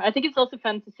that game. I think it's also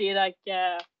fun to see like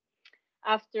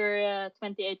after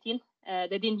 2018, they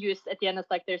didn't use Etienne as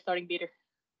like their starting beater,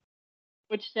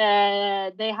 which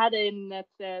they had in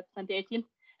 2018,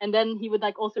 and then he would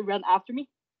like also run after me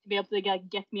to be able to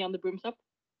get me on the brooms up.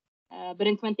 But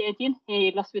in 2018,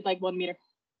 he lost with like 1 meter.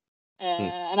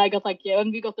 And I got like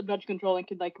when we got the blood control and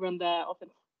could like run the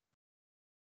offense.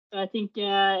 So I think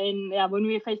when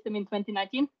we faced them in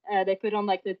 2019, they put on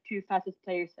like the 2 fastest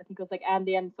players. I think it was like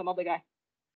Andy and some other guy,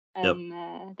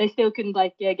 and they still couldn't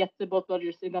like get the both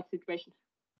dodgers in that situation.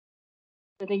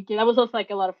 I think that was also like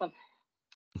a lot of fun.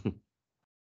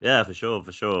 Yeah, for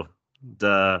sure.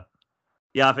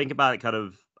 Yeah, I think about it kind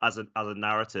of as a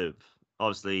narrative.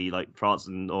 Obviously, like France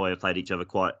and Norway have played each other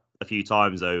quite a few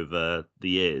times over the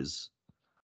years.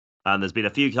 And there's been a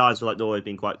few times where like Norway's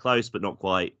been quite close, but not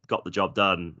quite got the job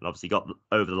done, and obviously got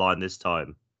over the line this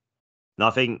time. And I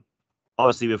think,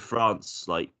 obviously, with France,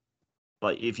 like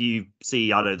if you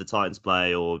see, I don't know, the Titans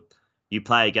play or you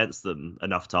play against them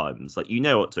enough times, like you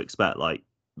know what to expect. Like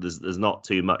there's not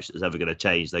too much that's ever going to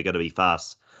change. They're going to be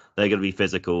fast. They're going to be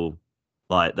physical.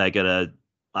 Like they're going to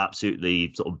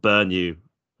absolutely sort of burn you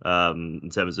in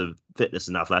terms of fitness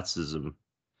and athleticism.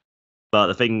 But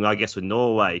the thing, I guess, with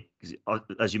Norway,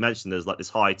 as you mentioned, there's like this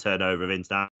high turnover of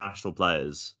international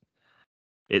players.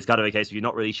 It's kind of a case of you're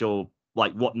not really sure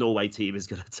like what Norway team is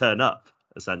going to turn up,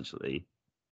 essentially.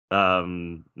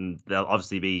 There'll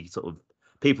obviously be sort of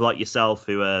people like yourself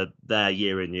who are there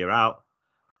year in, year out,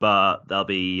 but there'll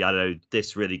be, I don't know,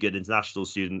 this really good international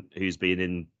student who's been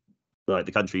in like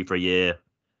the country for a year,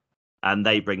 and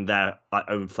they bring their like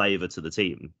own flavour to the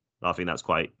team. I think that's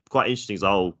quite interesting as a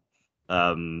whole,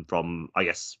 from I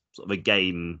guess sort of a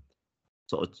game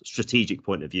sort of strategic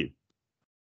point of view.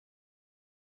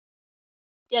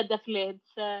 Yeah, definitely.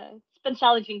 It's been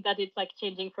challenging that it's like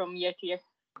changing from year to year.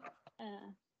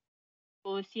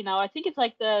 We'll see now. I think it's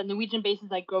like the Norwegian base is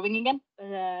like growing again.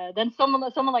 Then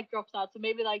someone like drops out, so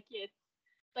maybe like it's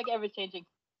like ever changing.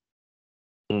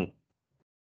 Mm.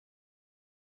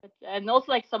 And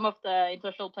also like some of the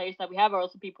international players that we have are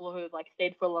also people who like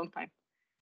stayed for a long time.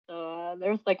 So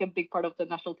there's like a big part of the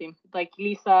national team, like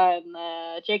Lisa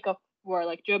and Jacob, who are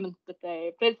like German, but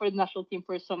they played for the national team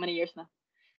for so many years now.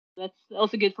 So that's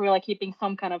also good for like keeping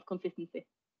some kind of consistency.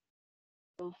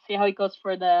 We'll see how it goes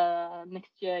for the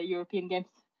next European Games.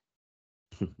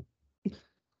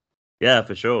 Yeah,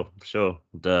 for sure.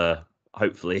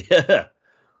 Hopefully, I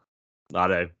don't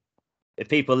know. If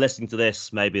people are listening to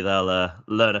this, maybe they'll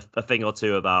learn a thing or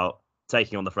two about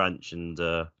taking on the French and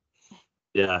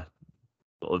yeah,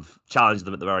 sort of challenge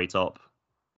them at the very top.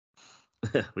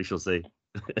 We shall see.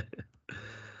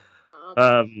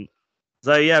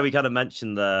 So yeah, we kind of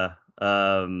mentioned the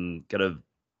kind of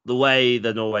the way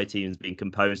the Norway team's been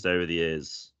composed over the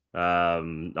years.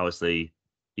 Obviously,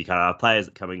 you kind of have players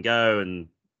that come and go, and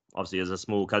obviously, as a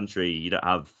small country, you don't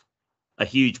have a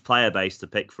huge player base to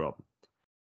pick from.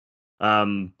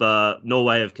 But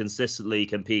Norway have consistently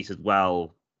competed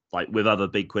well, like with other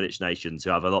big Quidditch nations who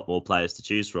have a lot more players to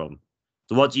choose from.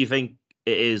 So, what do you think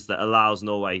it is that allows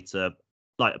Norway to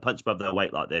like punch above their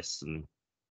weight like this and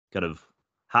kind of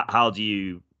how do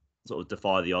you sort of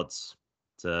defy the odds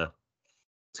to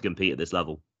compete at this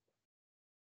level?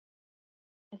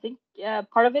 I think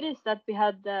part of it is that we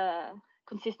had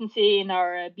consistency in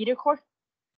our beater core.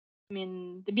 I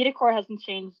mean, the beater core hasn't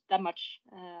changed that much,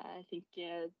 I think,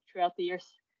 throughout the years,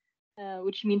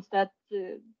 which means that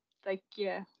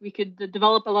we could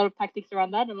develop a lot of tactics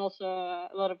around that, and also a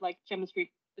lot of like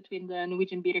chemistry between the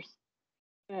Norwegian beaters,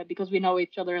 because we know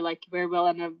each other like very well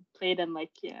and have played and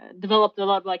like developed a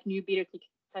lot of like new beater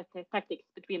tactics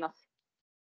between us.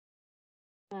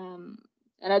 And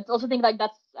I also think like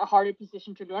that's a harder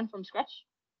position to learn from scratch.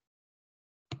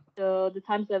 So the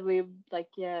times that we've like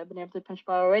been able to punch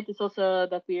power weight, it's also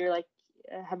that we're like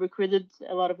have recruited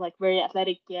a lot of like very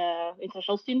athletic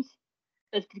international students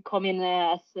that could come in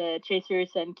as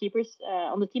chasers and keepers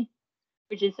on the team,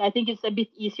 which is I think it's a bit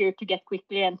easier to get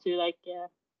quickly and to like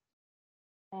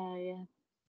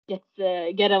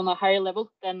get on a higher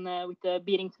level than with the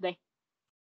beating today,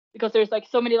 because there's like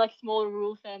so many like smaller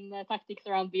rules and tactics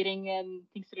around beating and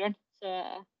things to learn.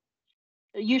 So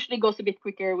it usually goes a bit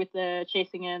quicker with the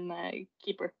chasing and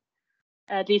keeper,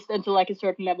 at least until like a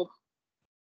certain level.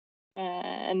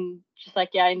 And just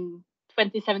like in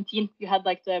 2017, you had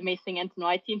like the amazing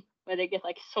NTNI team where they get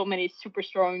like so many super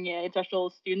strong international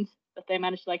students that they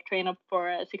managed to like train up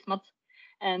for 6 months,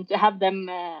 and to have them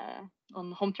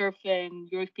on home turf in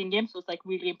European games was like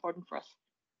really important for us.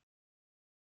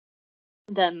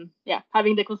 Then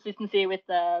having the consistency with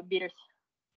the beaters.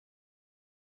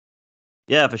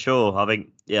 Yeah, for sure. I think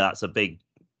that's a big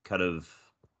kind of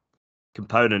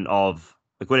component of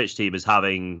the Quidditch team, is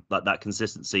having like that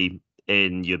consistency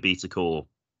in your beater core,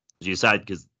 as you said,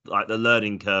 because like the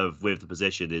learning curve with the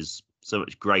position is so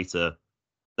much greater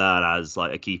than as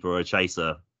like a keeper or a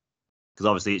chaser, because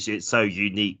obviously it's so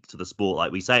unique to the sport.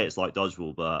 Like we say it's like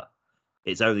dodgeball, but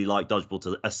it's only like dodgeball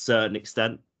to a certain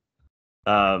extent.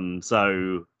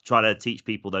 So trying to teach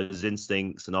people those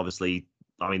instincts, and obviously,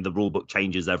 I mean, the rule book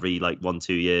changes every like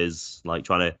 1-2 years. Like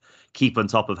trying to keep on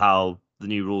top of how the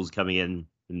new rules are coming in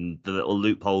and the little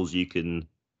loopholes you can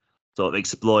sort of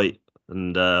exploit,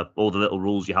 and all the little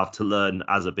rules you have to learn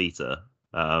as a beater.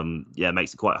 It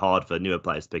makes it quite hard for newer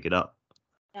players to pick it up.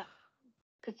 Yeah,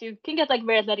 because you can get like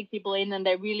very athletic people in, and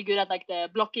they're really good at like the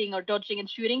blocking or dodging and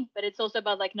shooting. But it's also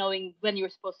about like knowing when you're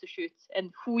supposed to shoot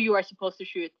and who you are supposed to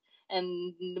shoot,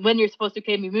 and when you're supposed to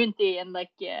claim immunity, and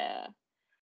like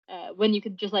when you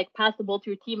could just like pass the ball to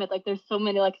your teammate. Like there's so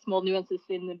many like small nuances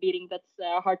in the beating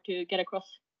that's hard to get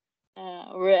across,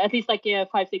 or at least like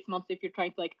 5-6 months if you're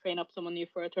trying to like train up someone new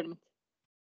for a tournament.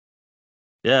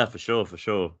 Yeah, for sure, for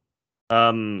sure.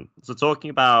 So talking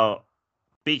about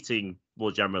beating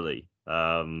more generally,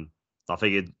 I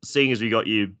figured seeing as we got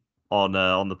you on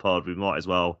the pod, we might as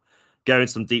well go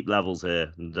into some deep levels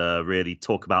here and really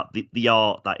talk about the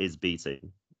art that is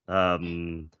beating.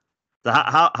 So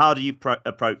how do you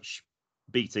approach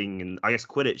beating, and I guess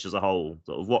Quidditch as a whole?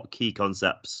 Sort of what key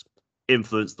concepts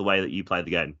influence the way that you play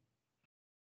the game?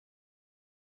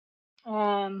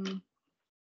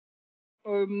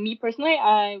 For me personally,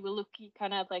 I will look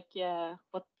kind of like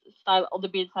what style other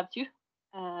beats have too,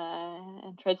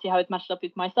 and try to see how it matches up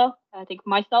with my style. I think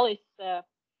my style is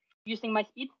using my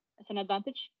speed as an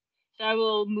advantage, so I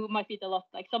will move my feet a lot.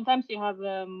 Like sometimes you have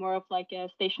more of like a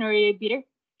stationary beater,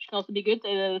 which can also be good.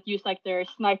 Use like their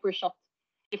sniper shot.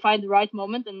 They find the right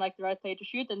moment and like the right play to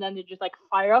shoot, and then they just like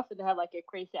fire off, and they have like a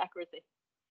crazy accuracy.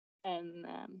 And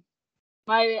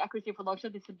my accuracy for long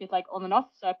shot is a bit like on and off,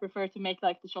 so I prefer to make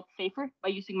like the shot safer by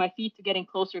using my feet to getting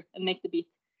closer and make the beat.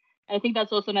 And I think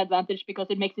that's also an advantage because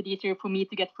it makes it easier for me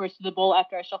to get first to the ball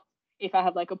after I shot if I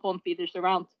have like opponent beaters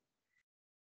around.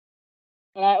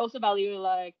 But I also value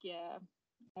like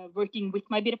working with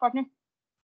my beater partner,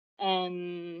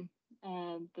 and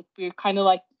that we're kind of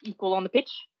like equal on the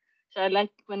pitch. So I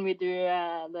like when we do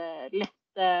the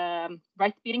left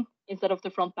right beating instead of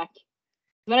the front back.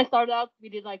 When I started out, we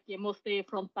did like mostly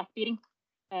front back beating.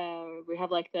 We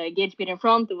have like the gauge beater in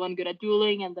front, the one good at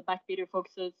dueling, and the back beater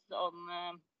focuses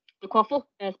on the quaffle,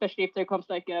 especially if there comes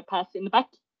like a pass in the back.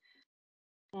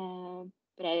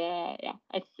 But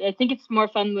I think it's more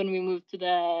fun when we move to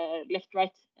the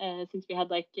left-right, since we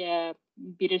had like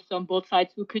beaters on both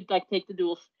sides who could like take the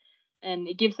duels, and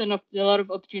it gives them a lot of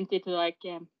opportunity to like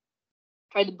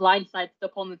try to blindside the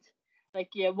opponent. Like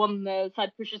one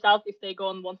side pushes out if they go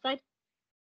on one side,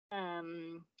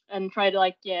 and try to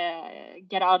like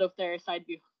get out of their side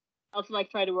view. I also like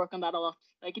try to work on that a lot.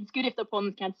 Like it's good if the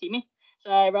opponent can't see me, so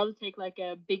I rather take like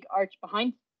a big arch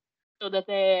behind so that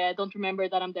they don't remember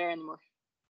that I'm there anymore.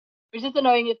 Which is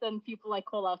annoying if then people like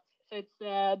call out. So it's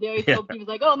they always Yeah. tell people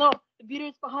like, oh no, the beater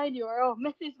is behind you, or oh,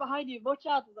 Mette is behind you, watch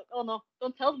out. It's like, oh no,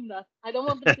 don't tell them that. I don't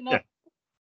want them to know.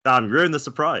 Damn, ruin the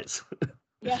surprise.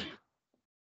 Yeah.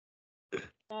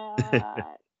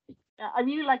 I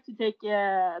really like to take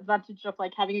advantage of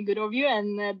like having a good overview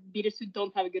and beaters who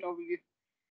don't have a good overview,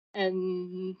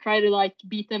 and try to like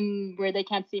beat them where they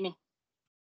can't see me.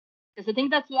 Because I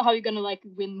think that's how you're gonna like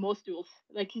win most duels.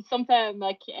 Like sometimes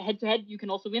like head to head you can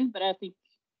also win, but I think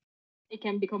it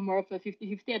can become more of a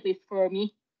 50-50, at least for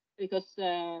me, because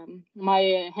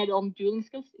my head-on dueling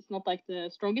skills is not like the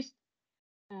strongest.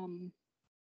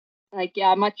 Like yeah,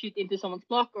 I might shoot into someone's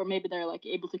block, or maybe they're like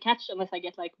able to catch unless I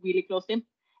get like really close in.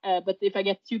 But if I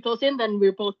get too close in, then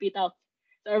we're both beat out.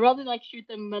 So I'd rather like shoot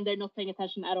them when they're not paying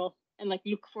attention at all, and like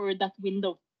look for that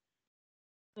window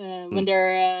when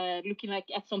they're looking like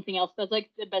at something else. That's like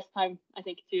the best time I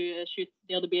think to shoot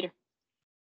the other beater.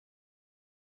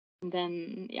 And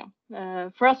then yeah,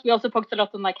 for us we also focused a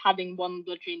lot on like having one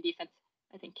bludgeon defense,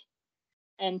 I think,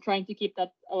 and trying to keep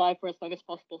that alive for as long as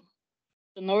possible.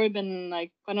 So now we've been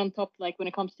like quite on top, like when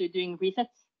it comes to doing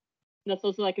resets. And that's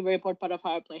also like a very important part of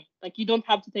how I play. Like you don't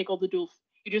have to take all the duels.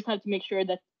 You just have to make sure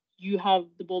that you have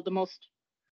the ball the most.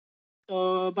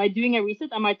 So by doing a reset,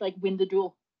 I might like win the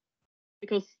duel,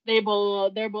 because their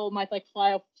ball might like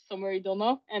fly off somewhere you don't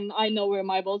know, and I know where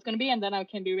my ball is gonna be, and then I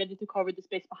can be ready to cover the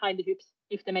space behind the hoops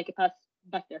if they make a pass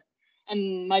back there.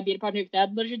 And my beater partner, if they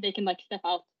have bludgeon, they can like step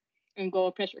out and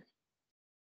go pressure.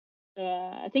 So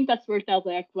I think that's worked out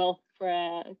like well for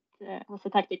as a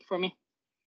tactic for me.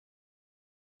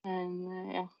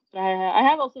 And yeah, but I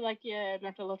have also like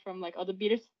learned a lot from like other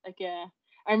beaters. Like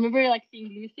I remember like seeing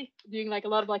Lucy doing like a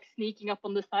lot of like sneaking up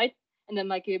on the side, and then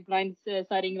like blind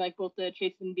siding like both the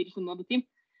chase and beaters on the other team.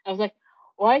 I was like,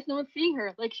 why is no one seeing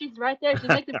her? Like she's right there. She's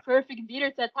like the perfect beater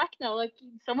to attack now. Like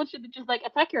someone should just like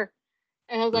attack her.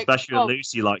 And I was Especially like, with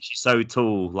Lucy, like she's so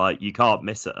tall, like you can't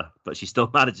miss her, but she still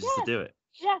manages to do it.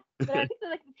 Yeah, but I think that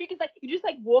like the trick is like you just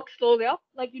like walk slowly up,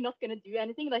 like you're not gonna do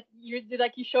anything. Like you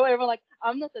show everyone like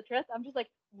I'm not a threat. I'm just like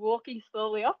walking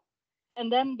slowly up,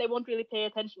 and then they won't really pay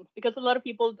attention, because a lot of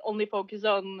people only focus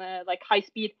on like high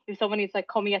speed. If someone is like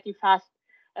coming at you fast,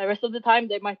 the rest of the time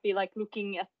they might be like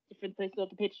looking at different places of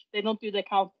the pitch. They don't do the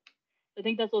count. I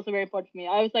think that's also very important for me.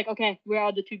 I was like, okay, where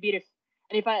are the two beaters?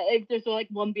 And if there's like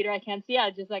one beater I can't see, I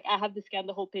just like I have to scan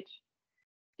the whole pitch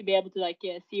to be able to like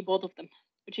see both of them,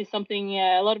 which is something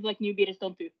a lot of like new beaters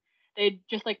don't do. They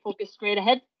just like focus straight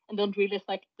ahead and don't realize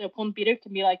like the opponent beater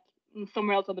can be like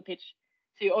somewhere else on the pitch.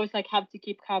 So you always like have to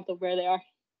keep count of where they are.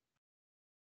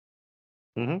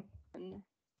 And,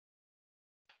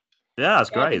 Yeah, that's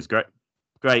great. It's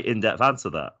great in-depth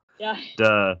answer that.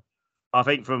 Yeah. I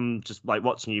think from just like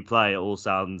watching you play, it all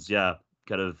sounds kind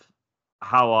of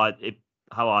how I'd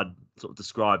sort of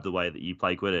describe the way that you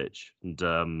play Quidditch,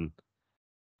 and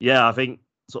yeah, I think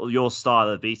sort of your style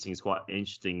of beating is quite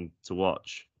interesting to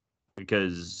watch,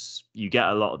 because you get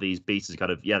a lot of these beaters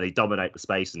kind of they dominate the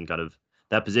space, and kind of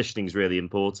their positioning is really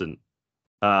important.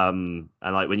 And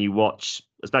like when you watch,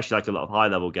 especially like a lot of high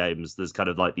level games, there's kind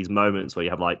of like these moments where you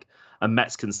have like a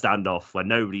Mexican standoff where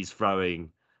nobody's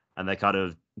throwing, and they're kind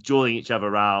of dueling each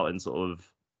other out and sort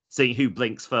of seeing who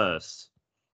blinks first.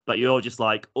 But you're just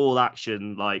like all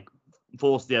action, like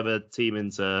force the other team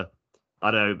into,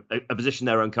 I don't know, a position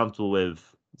they're uncomfortable with,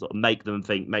 sort of make them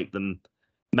think, make them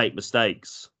make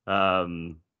mistakes. I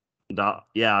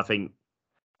think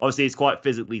obviously it's quite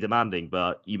physically demanding,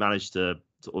 but you manage to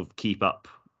sort of keep up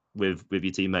with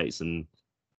your teammates and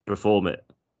perform it.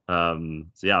 So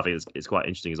yeah, I think it's quite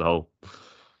interesting as a whole.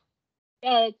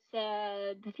 Yeah, it's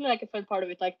definitely like a fun part of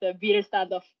it, like the beater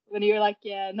standoff, when you're like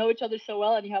know each other so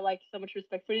well and you have like so much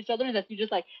respect for each other that you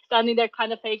just like standing there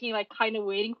kind of faking, like kind of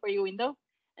waiting for your window,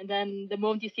 and then the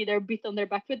moment you see their beat on their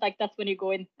back foot, like that's when you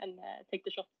go in and take the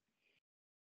shot.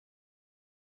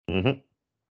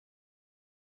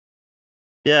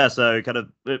 Yeah, so kind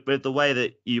of with the way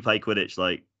that you play Quidditch,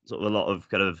 like sort of a lot of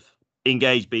kind of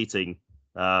engaged beating,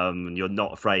 and you're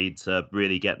not afraid to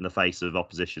really get in the face of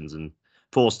oppositions and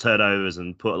force turnovers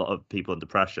and put a lot of people under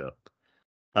pressure.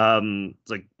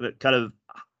 So kind of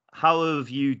how have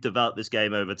you developed this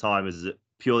game over time? Is it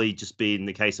purely just been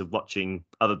the case of watching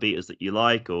other beaters that you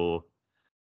like, or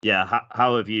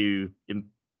how have you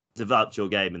developed your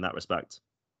game in that respect?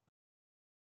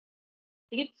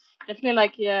 I think it's definitely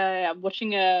like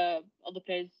watching other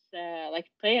players like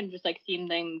play and just like seeing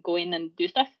them go in and do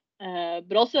stuff,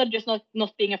 but also just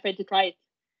not being afraid to try it.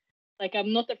 Like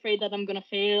I'm not afraid that I'm gonna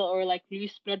fail or like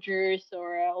lose bludgers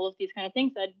or all of these kind of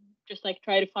things. I just like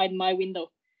try to find my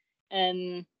window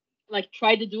and like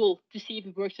try the duel to see if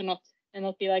it works or not, and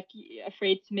not be like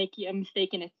afraid to make a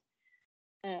mistake in it.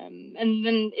 And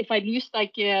then if I lose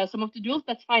like some of the duels,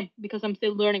 that's fine because I'm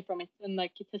still learning from it and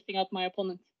like testing out my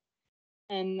opponents.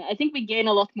 And I think we gain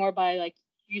a lot more by like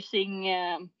using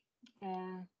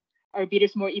our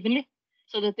beaters more evenly,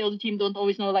 so that the other team don't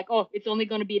always know like, oh, it's only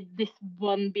going to be this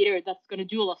one beater that's going to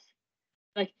duel us.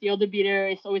 Like the other beater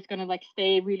is always going to like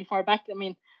stay really far back. I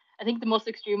mean, I think the most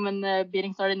extreme when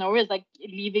beating started in Norway is like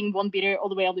leaving one beater all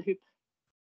the way on the hoop,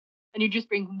 and you just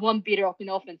bring one beater up in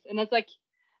offense, and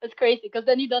that's crazy because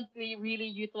then you don't really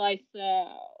utilize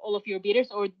all of your beaters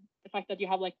or the fact that you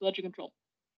have like bludgeon control.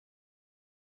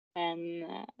 And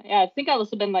yeah, I think I've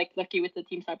also been like lucky with the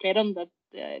teams I played on that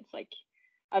it's like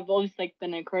I've always like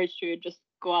been encouraged to just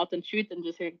go out and shoot and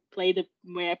just play the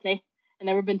way I play. I've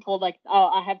never been told like, oh,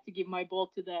 I have to give my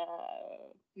ball to the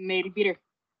male beater.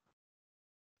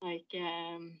 Like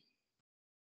that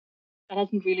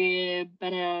hasn't really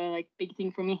been a like big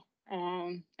thing for me.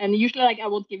 And usually like I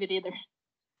won't give it either.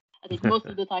 I think most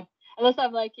of the time, unless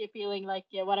I'm like feeling like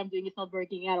what I'm doing is not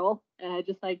working at all.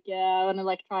 Just like I want to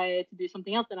like try to do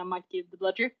something else, then I might give the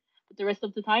bludger. But the rest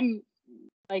of the time,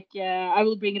 like I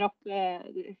will bring it up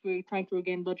if we're trying to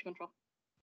regain bludger control.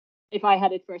 If I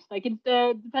had it first, like it's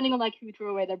depending on like who threw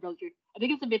away their bludger. I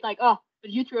think it's a bit like, oh,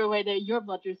 but you threw away your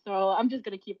bludger, so I'm just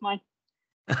gonna keep mine.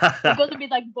 It goes a bit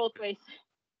like both ways.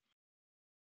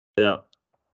 Yeah.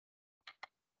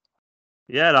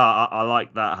 Yeah, no, I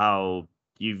like that, how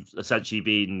you've essentially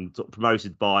been sort of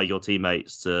promoted by your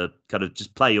teammates to kind of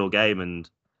just play your game and,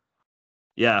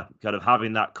 yeah, kind of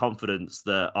having that confidence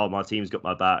that, oh, my team's got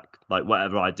my back. Like,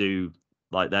 whatever I do,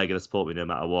 like, they're going to support me no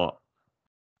matter what.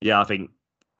 Yeah, I think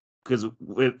because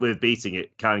with beating,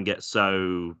 it can get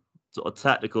so sort of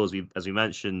technical, as we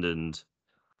mentioned, and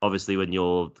obviously when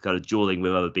you're kind of dueling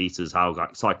with other beaters, how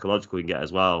like psychological you can get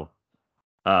as well.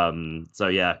 So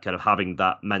yeah, kind of having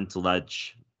that mental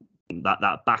edge,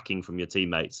 that backing from your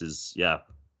teammates is, yeah,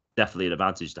 definitely an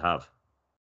advantage to have.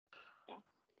 Yeah.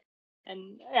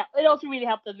 And yeah, it also really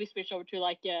helped that we switched over to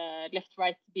like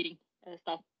left-right beating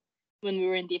style when we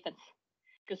were in defense,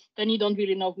 because then you don't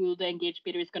really know who the engaged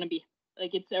beater is going to be.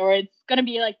 Like it's going to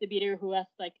be like the beater who has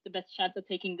like the best chance of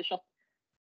taking the shot,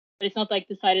 but it's not like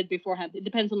decided beforehand. It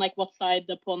depends on like what side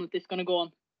the opponent is going to go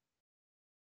on,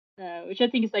 which I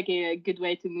think is like a good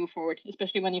way to move forward,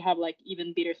 especially when you have like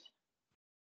even beaters.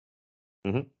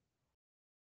 Mm-hmm.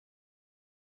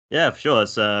 Yeah, for sure.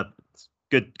 It's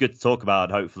good to talk about.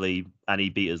 And hopefully, any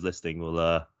beaters listening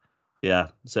will, yeah,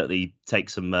 certainly take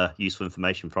some useful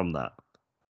information from that.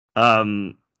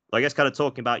 I guess kind of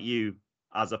talking about you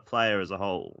as a player as a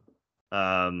whole.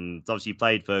 Obviously you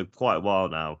played for quite a while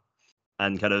now,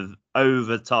 and kind of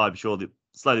over time, slowly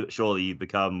but surely, you've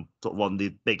become sort of one of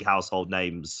the big household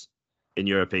names in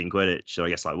European Quidditch, or I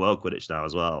guess like World Quidditch now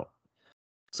as well.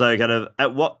 So, kind of,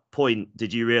 at what point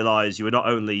did you realise you were not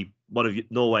only one of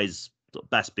Norway's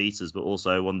best beaters, but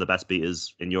also one of the best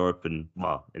beaters in Europe and,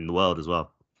 well, in the world as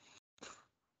well?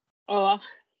 Oh,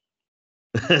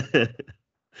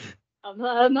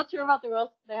 I'm not sure about the world.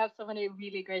 They have so many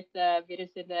really great beaters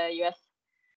in the US.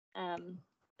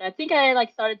 I think I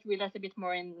like started to realize a bit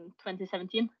more in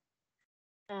 2017.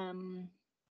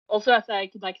 Also, as I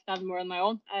could like stand more on my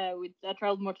own, I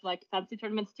traveled more to like fancy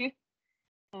tournaments too,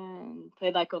 and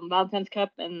played like on Valentine's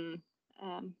Cup, and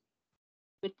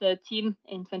with the team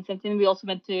in 2017 we also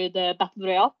went to the Battle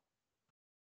Royale,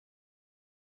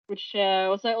 which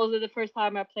was also the first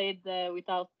time I played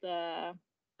without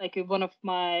like one of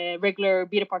my regular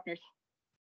beater partners.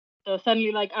 So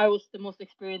suddenly, like I was the most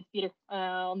experienced beater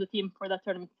on the team for that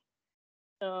tournament.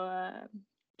 So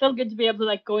it felt good to be able to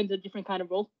like go into a different kind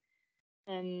of role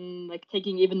and like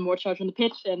taking even more charge on the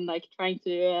pitch and like trying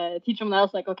to teach someone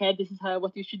else like, okay, this is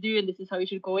what you should do and this is how you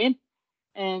should go in,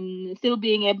 and still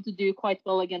being able to do quite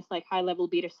well against like high level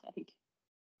beaters, I think,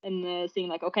 and seeing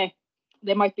like, okay,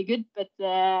 they might be good, but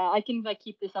I can like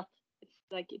keep this up. It's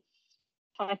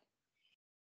fine.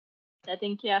 I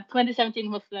think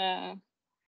 2017 was the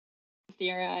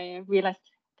year I realized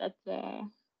that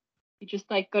you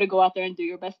just like got to go out there and do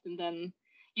your best, and then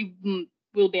you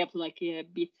will be able to like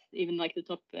beat even like the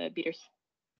top beaters.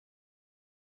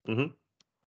 Mm-hmm.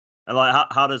 And like,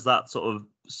 how does that sort of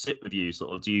sit with you?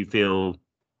 Sort of, do you feel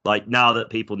like now that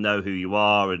people know who you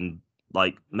are, and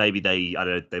like maybe they, I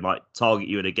don't know, they might target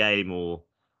you in a game, or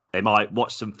they might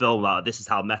watch some film like this is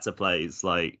how Mette plays.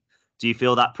 Like, do you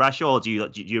feel that pressure, or do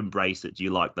you embrace it? Do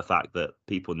you like the fact that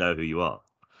people know who you are?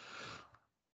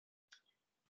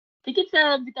 I think it's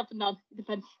a bit up and down. It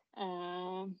depends.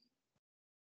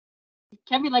 It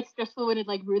can be like stressful when it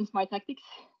like ruins my tactics.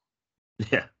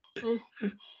 Yeah.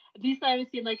 At least I've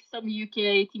seen like some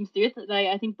UK teams do it. Like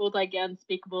I think both like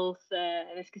Unspeakables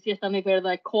and SKC Stanley where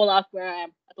like call out where I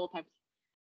am at all times.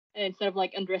 instead of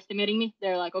like underestimating me,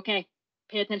 they're like, okay,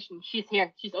 pay attention. She's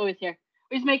here. She's always here.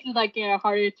 Which makes it like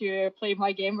harder to play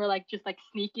my game or like just like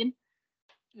sneak in.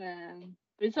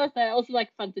 But it's also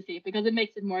like fun to see because it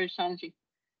makes it more challenging.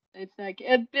 It's like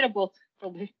a bit of both,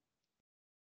 probably.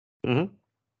 Mm-hmm.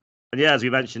 And yeah, as we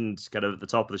mentioned, kind of at the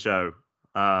top of the show,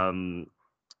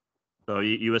 so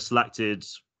you were selected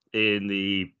in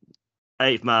the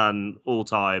 8th man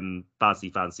all-time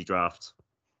fantasy draft.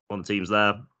 One of the teams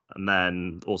there, and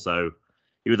then also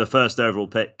you were the first overall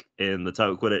pick in the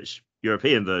Total Quidditch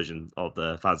European version of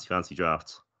the fantasy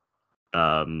draft.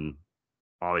 I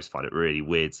always find it really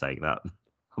weird saying that.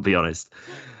 I'll be honest.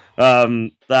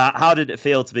 How did it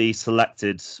feel to be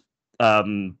selected,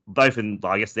 both in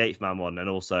I guess the 8th man one and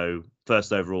also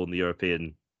first overall in the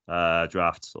European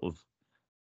draft? Sort of,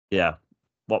 yeah.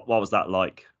 What was that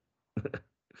like?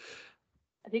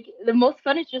 I think the most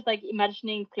fun is just like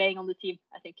imagining playing on the team.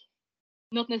 I think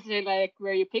not necessarily like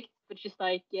where you picked, but just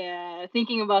like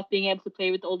thinking about being able to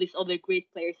play with all these other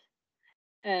great players.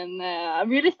 And I'm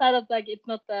really sad that like it's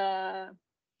not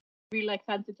really like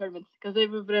fancy tournaments because it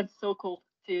would have been so cool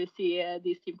to see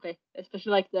these teams play,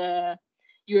 especially like the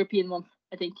European ones.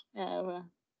 I think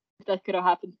if that could have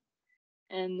happened,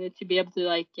 and to be able to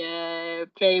like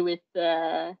play with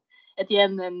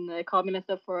Etienne and Kamil and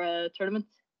stuff for a tournament,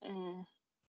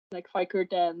 like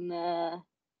Fikert and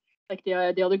like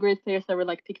the other great players that were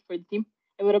like picked for the team,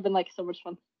 it would have been like so much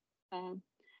fun. But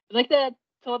like the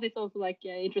thought is also like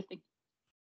interesting.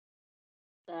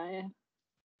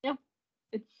 Yeah,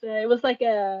 it was like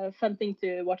a fun thing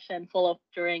to watch and follow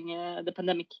during the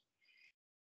pandemic.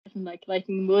 And like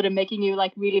lighting mood and making you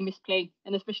like really miss playing,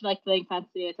 and especially like playing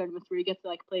fancy tournaments where you get to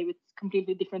like play with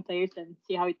completely different players and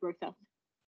see how it works out.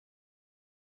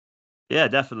 Yeah,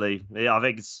 definitely. Yeah, I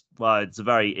think it's a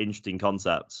very interesting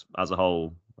concept as a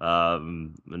whole,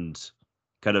 and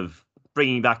kind of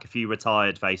bringing back a few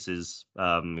retired faces,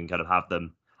 and kind of have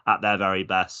them at their very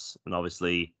best, and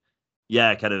obviously,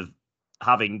 yeah, kind of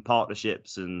having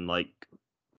partnerships and like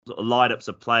sort of lineups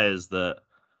of players that,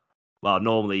 well,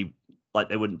 normally like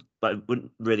they wouldn't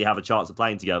really have a chance of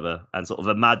playing together, and sort of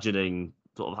imagining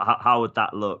sort of how would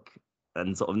that look,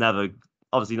 and sort of never,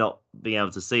 obviously not being able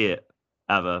to see it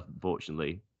ever,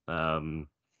 unfortunately.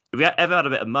 If we ever had a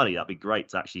bit of money, that'd be great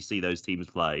to actually see those teams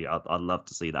play. I'd love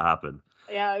to see that happen.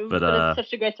 Yeah, it But was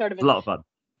such a great it's tournament. a lot of fun.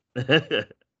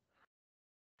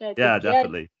 Yeah,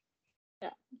 definitely.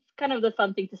 Yeah, it's kind of the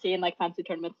fun thing to see in like fancy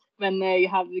tournaments when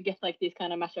you get like these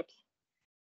kind of matchups.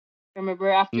 I remember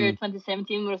after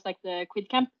 2017 was like the Quid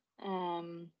Camp.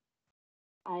 I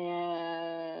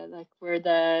like were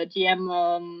the GM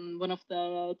on one of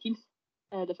the teams,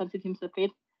 the fancy teams that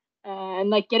played, and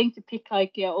like getting to pick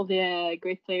like all the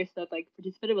great players that like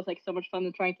participated was like so much fun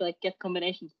and trying to like get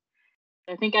combinations.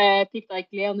 I think I picked like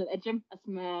Leon and Edgem as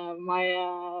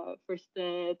my first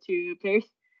 2 players,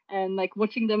 and like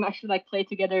watching them actually like play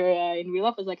together in real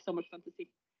life was like so much fun to see.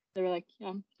 They were like,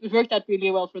 it worked out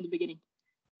really well from the beginning.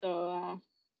 So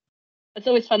it's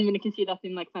always fun when you can see that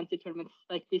in like fancy tournaments,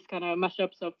 like these kind of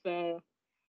mashups of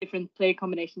different player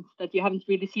combinations that you haven't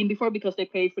really seen before because they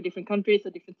play for different countries or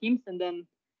different teams, and then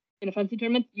in a fancy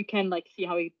tournament you can like see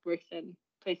how it works and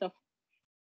plays off.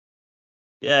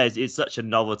 Yeah, it's such a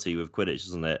novelty with Quidditch,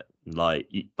 isn't it?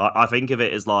 Like, I think of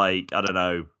it as like, I don't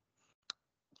know,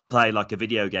 play like a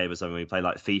video game or something. We play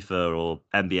like FIFA or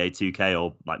NBA 2K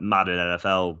or like Madden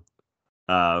NFL,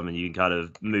 and you can kind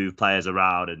of move players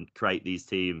around and create these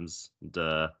teams. And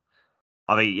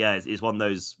I think, yeah, it's one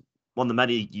of the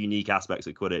many unique aspects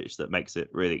of Quidditch that makes it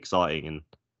really exciting and,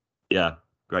 yeah,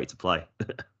 great to play.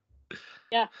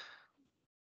 Yeah.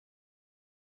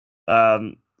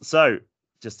 So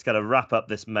just to kind of wrap up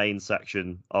this main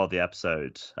section of the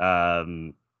episode,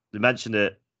 we mentioned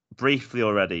it briefly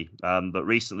already, but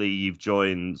recently you've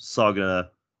joined Saga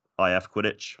IF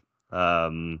Quidditch,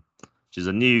 which is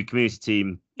a new community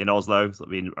team in Oslo that's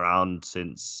been around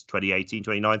since 2018,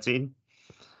 2019.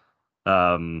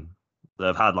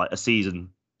 They've had like a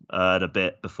season and a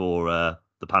bit before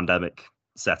the pandemic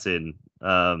set in,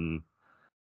 and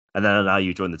then now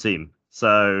you join the team.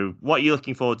 So, what are you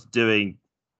looking forward to doing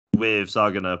with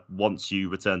Sagana once you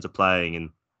return to playing? And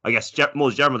I guess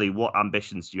more generally, what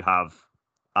ambitions do you have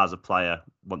as a player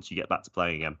once you get back to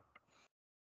playing again?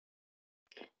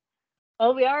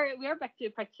 Well, we are back to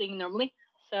practicing normally,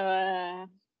 so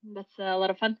that's a lot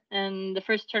of fun. And the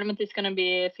first tournament is going to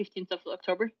be 15th of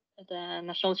October at the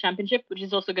national championship, which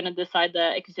is also going to decide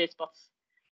the XJ spots.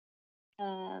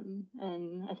 And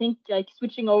I think like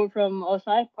switching over from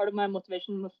OSI, part of my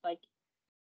motivation was like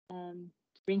to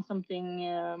bring something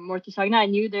more to Sagna. I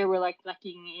knew they were like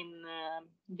lacking in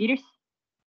beaters,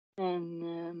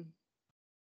 and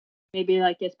maybe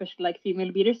like especially like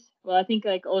female beaters. Well, I think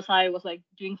like OSI was like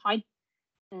doing fine,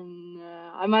 and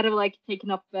I might have like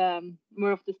taken up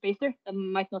more of the space there. I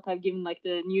might not have given like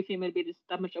the new female beaters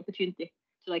that much opportunity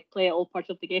to like play all parts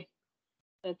of the game.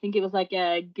 So I think it was like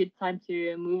a good time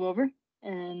to move over,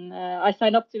 and I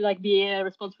signed up to like be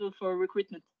responsible for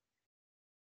recruitment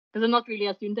because I'm not really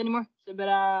a student anymore. So, but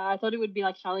I thought it would be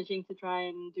like challenging to try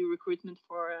and do recruitment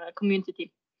for a community team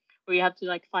where you have to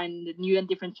like find new and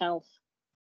different channels.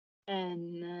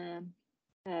 And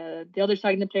the other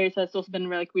Sagna players has also been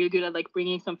like really good at like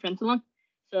bringing some friends along.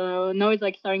 So now it's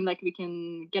like starting like we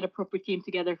can get a proper team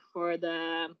together for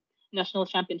the national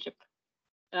championship.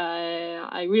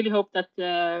 I really hope that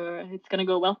it's gonna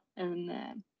go well and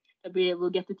that we will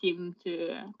get the team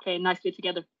to play nicely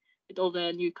together with all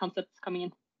the new concepts coming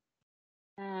in.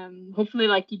 Hopefully,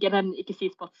 like you get an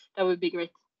IKC spots. That would be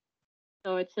great.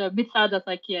 So it's a bit sad that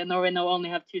like Norway now only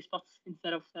have 2 spots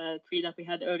instead of 3 that we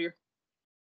had earlier.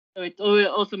 So it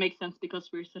also makes sense because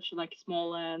we're such a like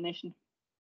small nation.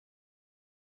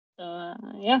 So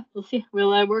yeah, we'll see.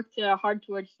 We'll work hard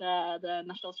towards the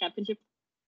national championship,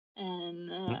 and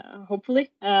hopefully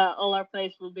all our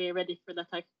players will be ready for that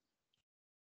time.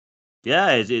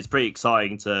 Yeah, it's pretty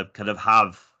exciting to kind of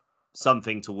have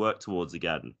something to work towards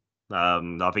again.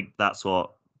 I think that's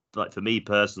what, like for me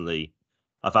personally,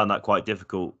 I found that quite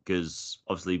difficult because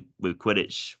obviously with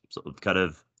Quidditch sort of kind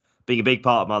of being a big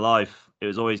part of my life, it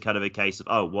was always kind of a case of,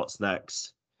 oh, what's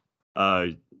next?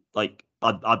 Like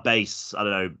I base, I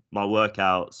don't know, my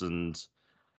workouts and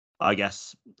I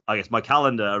guess my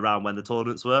calendar around when the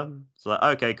tournaments were. So like,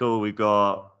 okay, cool, we've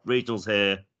got regionals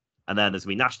here, and then there's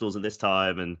gonna be nationals at this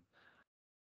time, and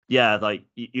yeah, like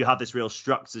you have this real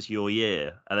structure to your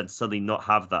year, and then suddenly not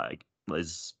have that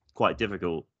is quite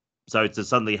difficult. So to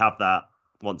suddenly have that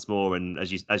once more, and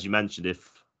as you mentioned,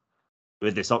 if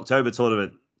with this October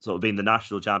tournament sort of being the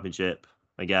national championship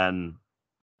again,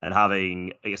 and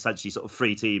having essentially sort of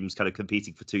 3 teams kind of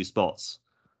competing for 2 spots,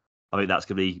 I think that's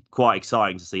going to be quite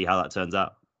exciting to see how that turns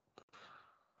out.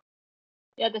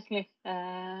 Yeah, definitely.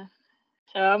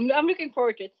 So I'm looking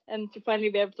forward to it and to finally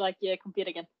be able to like compete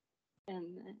again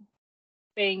and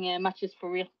playing matches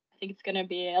for real. I think it's gonna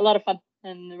be a lot of fun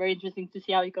and very interesting to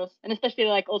see how it goes, and especially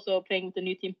like also playing with the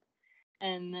new team.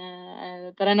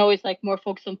 And but I know it's like more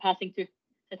focused on passing too.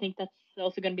 I think that's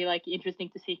also gonna be like interesting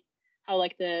to see how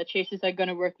like the chasers are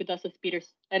gonna work with us as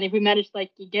speeders, and if we manage to,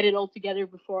 like get it all together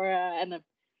before NM,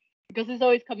 because it's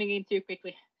always coming in too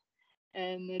quickly,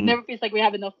 and it never feels like we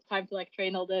have enough time to like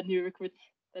train all the new recruits.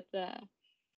 But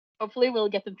hopefully we'll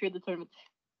get them through the tournament.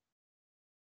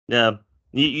 Yeah,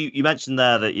 you mentioned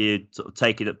there that you sort of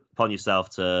take it upon yourself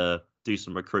to do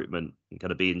some recruitment and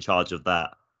kind of be in charge of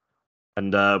that.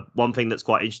 And one thing that's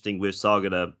quite interesting with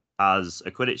Sagana as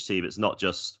a Quidditch team, it's not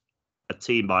just a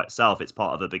team by itself; it's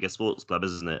part of a bigger sports club,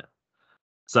 isn't it?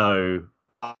 So,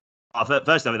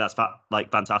 first, I mean that's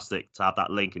fantastic to have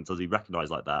that link and to be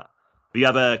recognised like that. Have you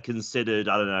ever considered,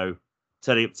 I don't know,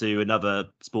 turning up to another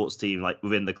sports team like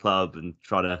within the club and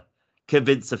trying to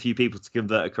convince a few people to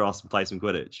convert across and play some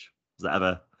Quidditch? Has that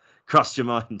ever crossed your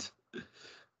mind?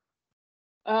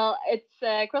 Well,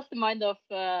 it's crossed the mind of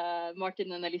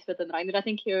Martin and Elizabeth and Rainer, I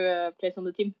think, who plays on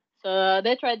the team. So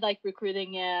they tried like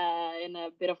recruiting in a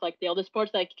bit of like the other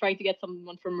sports, like trying to get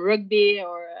someone from rugby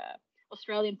or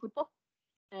Australian football.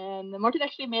 And Martin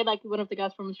actually made like one of the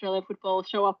guys from Australian football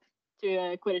show up to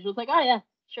Quidditch. It was like, oh yeah,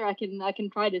 sure, I can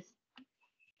try this.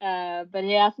 But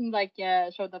he hasn't like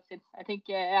showed up since. I think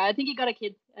he got a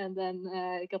kid and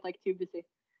then got like too busy.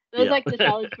 That's like the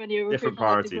challenge when you recruit Different from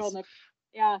like the priorities. grown-ups.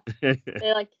 Yeah,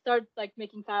 they like start like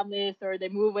making families or they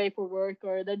move away for work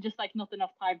or they're just like not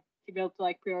enough time to be able to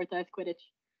like prioritize Quidditch.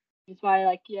 That's why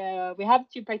like we have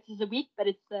 2 practices a week, but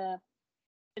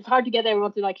it's hard to get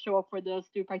everyone to like show up for those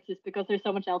 2 practices because there's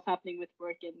so much else happening with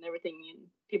work and everything in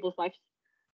people's lives.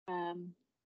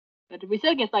 But we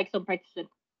still get like some practice in.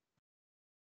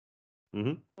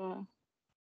 Mm-hmm.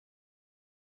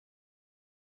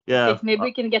 Yeah. Maybe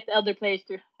we can get the other players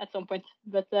too at some point,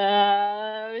 but we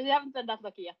haven't been that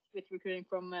lucky yet with recruiting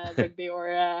from rugby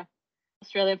or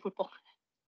Australian football.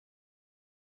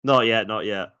 Not yet.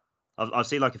 I've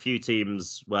seen like a few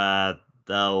teams where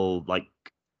they'll like,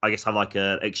 I guess, have like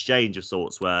an exchange of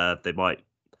sorts where they might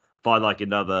find like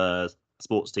another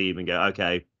sports team and go,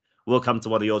 okay, we'll come to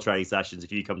one of your training sessions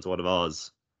if you come to one of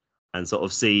ours, and sort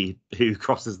of see who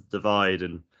crosses the divide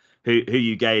and who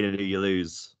you gain and who you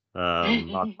lose. I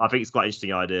think it's quite an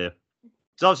interesting idea.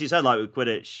 Because obviously you said like with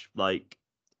Quidditch, like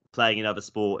playing another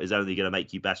sport is only going to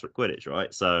make you better at Quidditch,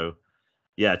 right? So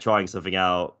yeah, trying something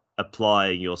out,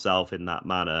 applying yourself in that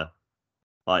manner,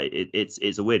 like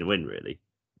it's a win-win really.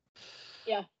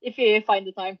 Yeah, if you find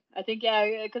the time. I think,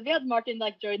 yeah, because we had Martin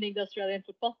like joining the Australian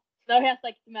football. So now he has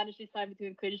like to manage his time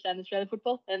between Quidditch and Australian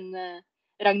football. And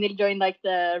Ragnhild joined like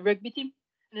the rugby team.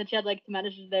 And then she had like to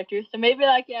manage it there too. So maybe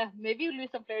like, yeah, maybe you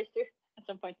lose some players too at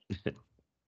some point.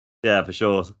 Yeah, for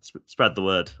sure. Spread the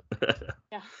word.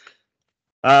 Yeah.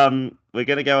 We're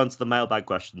going to go on to the mailbag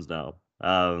questions now.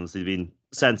 So you've been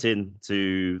sent in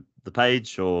to the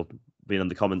page or been in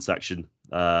the comment section.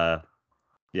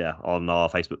 Yeah, on our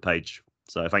Facebook page.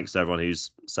 So thanks to everyone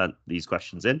who's sent these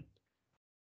questions in.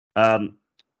 We're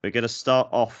going to start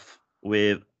off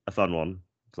with a fun one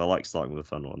because I like starting with a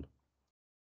fun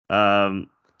one.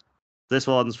 This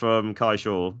one's from Kai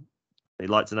Shaw. He'd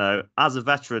like to know, as a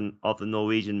veteran of the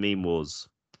Norwegian meme wars,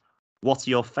 what are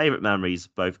your favourite memories,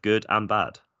 both good and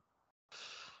bad?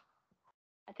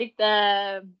 I think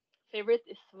the favorite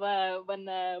is when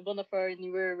one of our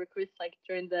newer recruits like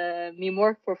joined the meme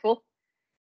war for full.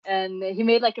 And he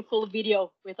made like a full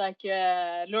video with like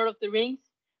Lord of the Rings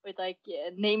with like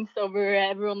names over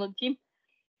everyone on the team.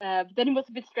 But then he was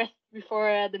a bit stressed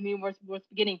before the meme was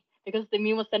beginning because the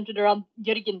meme was centered around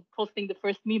Jørgen posting the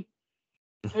first meme.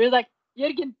 So he was like,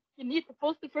 Jørgen, you need to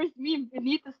post the first meme. You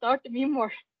need to start the meme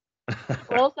war,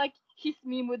 or else like his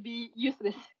meme would be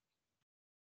useless.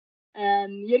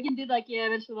 And Jørgen did like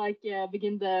eventually like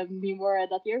begin the meme war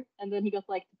that year, and then he got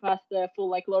like to pass the full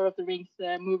like Lord of the Rings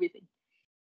movie thing.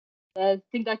 I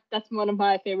think that's one of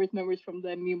my favorite memories from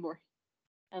the meme war.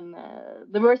 And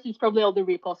the worst is probably all the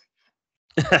reposts.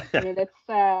 I mean,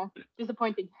 that's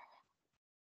disappointing.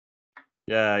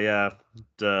 Yeah.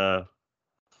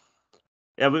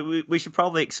 Yeah, we should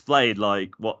probably explain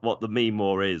like what the meme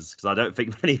war is because I don't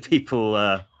think many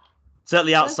people,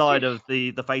 certainly outside of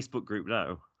the Facebook group,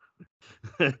 know.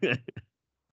 Yeah,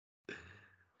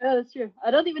 that's true.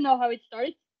 I don't even know how it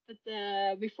started, but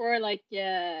before like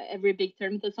every big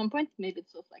tournament at some point, maybe it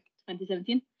was like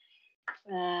 2017,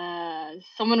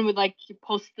 someone would like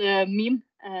post a meme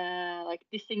like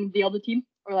dissing the other team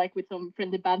or like with some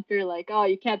friendly banter like, oh,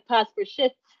 you can't pass for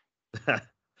shit.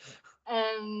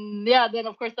 And yeah, then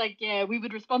of course like we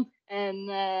would respond, and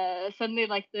suddenly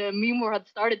like the meme war had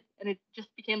started, and it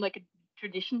just became like a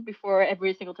tradition before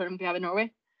every single tournament we have in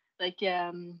Norway, like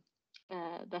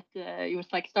that you was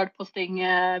like start posting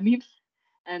memes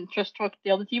and trash talk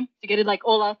the other team to get it like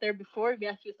all out there before we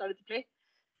actually started to play.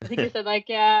 I think we said like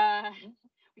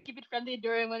we keep it friendly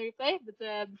during when we play,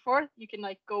 but before you can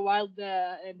like go wild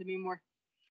in the meme war.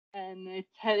 And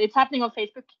it's happening on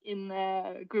Facebook in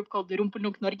a group called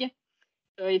Rumpenunk Norge.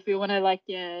 So if you want to like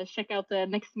check out the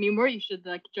next meme war, you should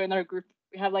like join our group.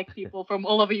 We have like people from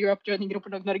all over Europe joining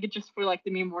Rumpenunk Norge just for like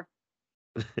the meme war.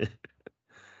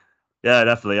 Yeah,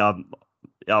 definitely.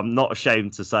 I'm not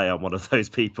ashamed to say I'm one of those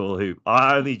people who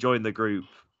I only joined the group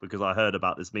because I heard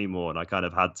about this meme war and I kind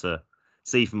of had to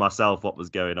see for myself what was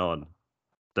going on.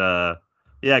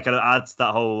 Yeah, kind of adds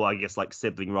that whole, I guess, like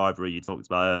sibling rivalry you talked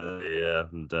about earlier,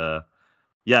 and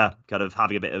yeah, kind of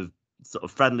having a bit of sort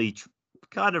of friendly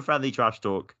trash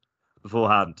talk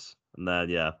beforehand, and then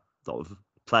yeah, sort of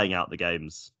playing out the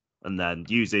games, and then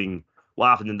using what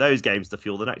happened in those games to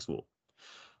fuel the next war.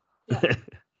 Yeah.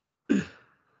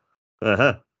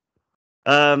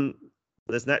 Uh-huh.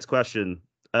 This next question.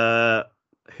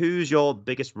 Who's your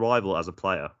biggest rival as a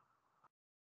player?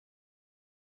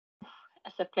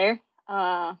 As a player,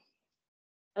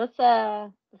 that's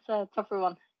a tougher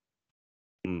one.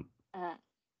 Mm. I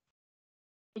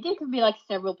think it could be like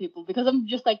several people because I'm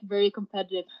just like very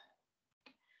competitive.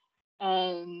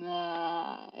 And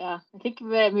yeah, I think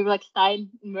maybe like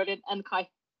Stein, Merlin, and Kai,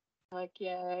 like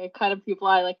kind of people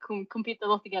I like compete a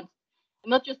lot against, and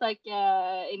not just like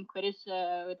in Quidditch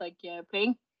with like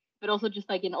playing, but also just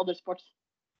like in other sports.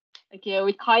 Like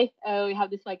with Kai, we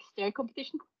have this like stair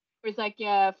competition where it's like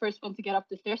first one to get up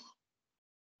the stairs,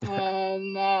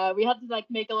 and we had to like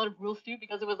make a lot of rules too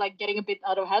because it was like getting a bit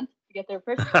out of hand to get there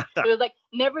first. It was like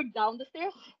never down the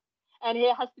stairs, and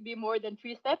it has to be more than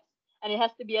 3 steps, and it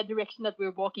has to be a direction that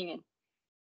we're walking in.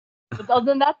 But other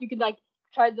than that, you can like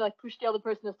try to like push the other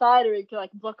person aside, or you can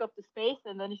like block up the space,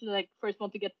 and then you should like first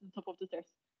want to get to the top of the stairs.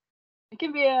 It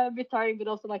can be a bit tiring, but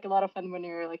also like a lot of fun when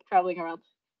you're like traveling around.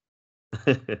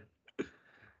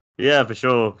 Yeah, for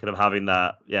sure. Kind of having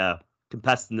that, yeah,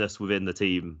 competitiveness within the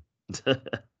team.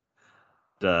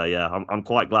 Yeah, I'm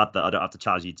quite glad that I don't have to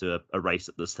challenge you to a race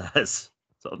up the stairs,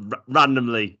 sort of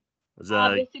randomly as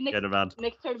going around.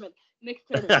 Next tournament.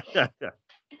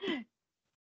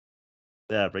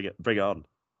 Yeah, bring it on.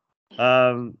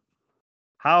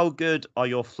 How good are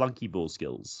your flunky ball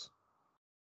skills?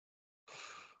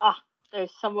 They're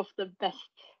some of the best.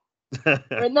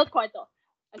 Or not quite though.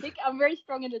 I think I'm very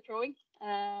strong in the throwing,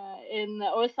 in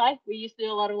OSI, we used to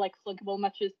do a lot of like flunkable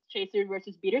matches, chasers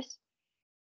versus beaters.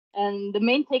 And the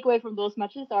main takeaway from those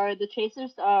matches are the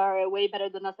chasers are way better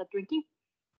than us at drinking,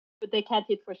 but they can't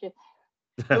hit for shit.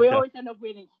 So we always end up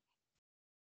winning.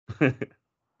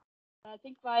 I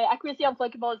think my accuracy on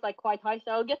flunkable is like quite high,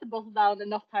 so I'll get the bottle down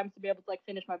enough times to be able to like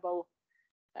finish my bowl.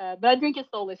 But I drink it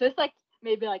slowly, so it's like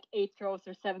maybe like 8 throws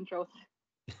or 7 throws.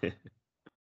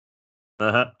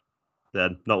 Yeah,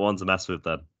 not one to mess with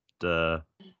then.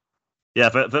 Yeah,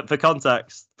 for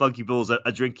context, Funky Ball's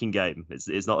a drinking game.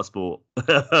 It's not a sport.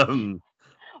 But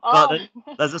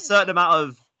there's a certain amount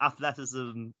of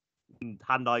athleticism,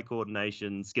 hand-eye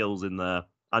coordination, skills in there,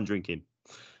 and drinking.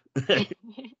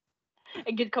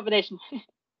 A good combination.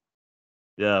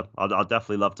 Yeah, I'd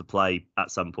definitely love to play at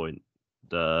some point.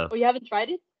 Oh, you haven't tried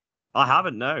it? I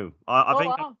haven't. No, I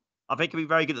think wow. I think I'd be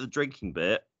very good at the drinking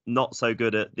bit, not so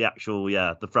good at the actual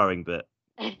the throwing bit.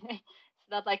 So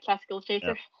that's like classical chaser.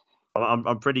 Yeah.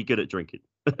 I'm pretty good at drinking.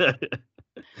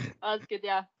 That's good.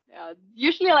 Yeah.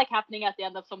 Usually like happening at the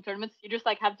end of some tournaments. You just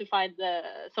like have to find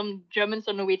some Germans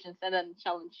or Norwegians and then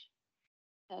challenge,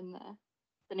 and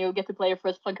then you'll get to play your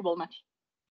first flunkable match.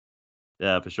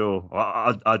 Yeah, for sure.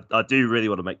 I do really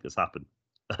want to make this happen.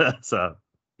 So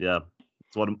yeah,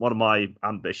 it's one of my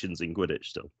ambitions in Quidditch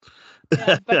still.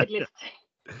 Yeah, bucket list.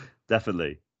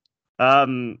 Definitely.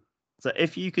 So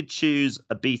if you could choose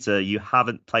a beater you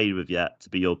haven't played with yet to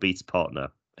be your beta partner,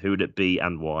 who would it be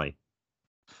and why?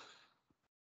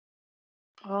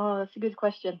 Oh, that's a good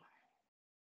question.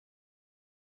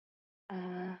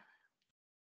 I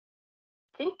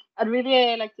think I'd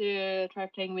really like to try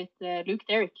playing with Luke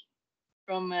Derrick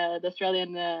from the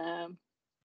Australian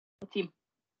team.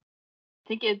 I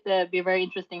think it'd be very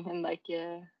interesting and like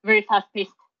very fast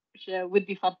paced, which would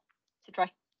be fun to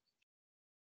try.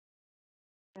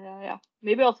 Yeah,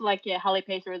 maybe also like Halle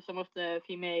Pacer and some of the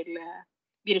female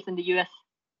beaters in the US.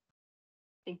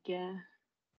 I think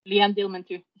Leanne Dillman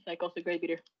too is like also a great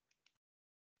beater,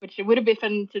 which would have been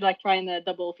fun to like try in a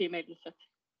double female set.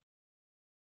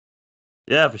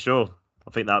 Yeah, for sure.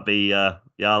 I think that'd be I'd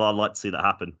like to see that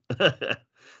happen.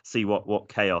 See what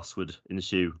chaos would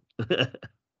ensue.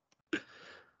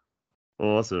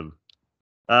 Awesome.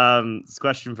 This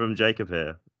question from Jacob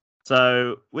here.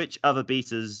 So, which other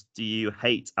beaters do you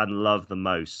hate and love the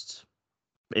most?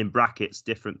 In brackets,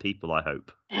 different people, I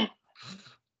hope.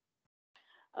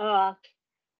 I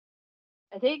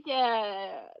think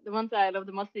the ones I love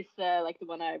the most is like the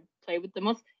one I play with the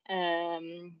most.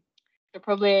 They're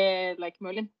probably like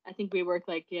Merlin. I think we work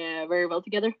like very well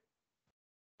together.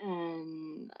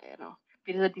 And I don't know,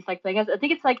 beaters that dislike playing against. I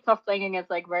think it's like tough playing against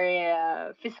like very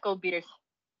physical beaters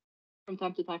from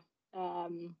time to time.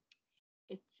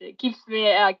 It keeps me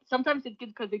like sometimes it's good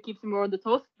because it keeps me more on the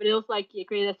toes, but it also like it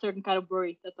creates a certain kind of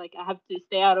worry that like I have to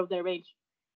stay out of their range,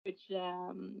 which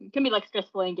can be like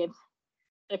stressful in games.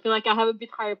 I feel like I have a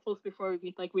bit higher pulse before we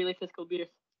meet like really physical beaters.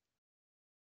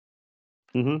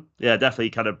 Mm-hmm. Yeah, definitely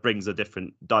kind of brings a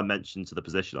different dimension to the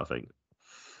position, I think.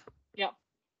 Yeah.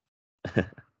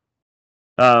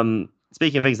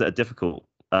 Speaking of things that are difficult,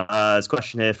 there's a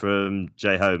question here from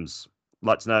Jay Holmes. I'd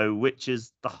like to know which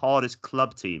is the hardest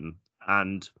club team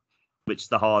and which is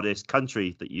the hardest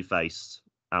country that you faced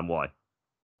and why?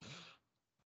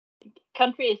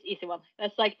 Country is easy one.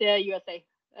 That's like the USA.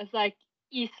 That's like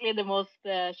easily the most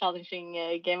challenging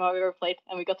game I've ever played,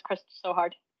 and we got crushed so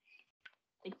hard.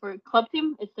 I think for club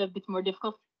team, it's a bit more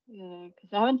difficult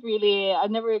because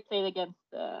I've never played against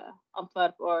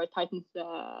Antwerp or Titans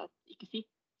EQC.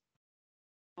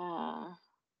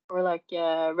 Or like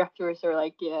Raptors or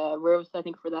like Wolves, I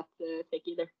think for that sake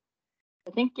either.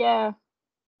 I think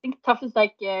toughest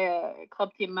like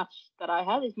club team match that I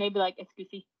had is maybe like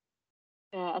SQC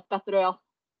at Battle Royale.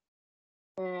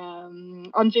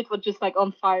 Anjit was just like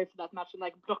on fire for that match and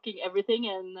like blocking everything,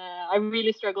 and I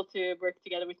really struggled to work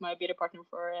together with my beta partner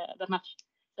for that match.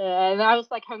 And I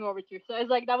was like hungover too, so it's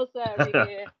like that was a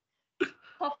really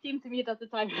tough team to meet at the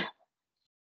time.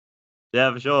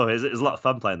 Yeah, for sure. It's a lot of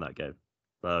fun playing that game.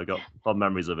 I got fond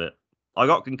memories of it. I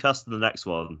got concussed in the next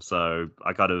one, so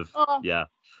I kind of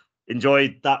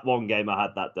enjoyed that one game I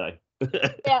had that day.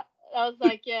 Yeah, I was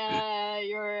like,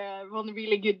 you're one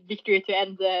really good victory to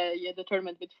end the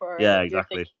tournament with for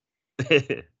exactly.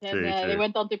 Then True. they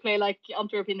went on to play like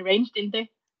Antwerp in range, didn't they?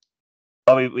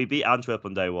 Oh, we beat Antwerp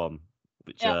on day one,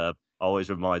 which I always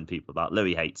remind people about.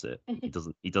 Louis hates it. He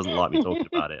doesn't like me talking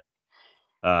about it.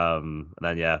 And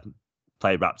then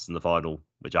played Raps in the final,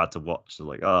 which I had to watch. So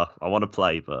like, I want to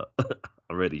play, but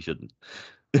I really shouldn't.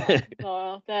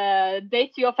 So the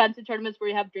day 2 of fantasy tournaments where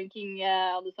you have drinking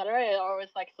on the Saturday are always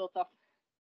like so tough.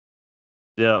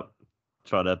 Yeah,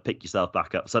 trying to pick yourself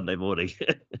back up Sunday morning.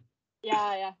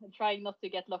 Yeah. I'm trying not to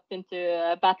get locked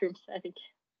into bathrooms, I think.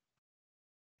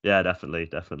 Yeah, definitely.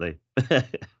 So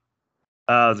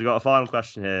we've got a final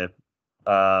question here.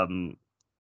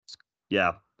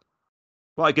 Yeah,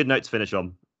 quite a good note to finish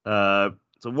on.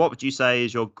 So what would you say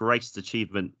is your greatest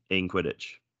achievement in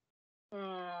Quidditch?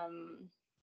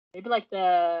 Maybe like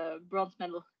the bronze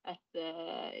medal at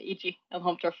the EG on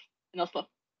home turf in Oslo.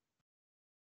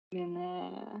 I mean,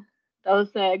 that was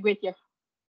a great year.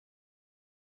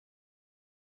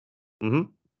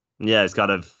 Yeah, it's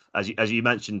kind of as you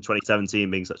mentioned, 2017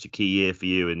 being such a key year for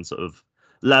you in sort of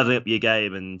leveling up your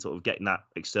game and sort of getting that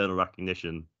external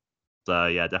recognition. So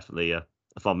yeah, definitely a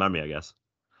fond memory, I guess.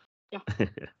 Yeah.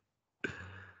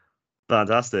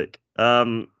 Fantastic.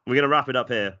 We're gonna wrap it up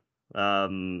here.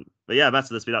 But yeah,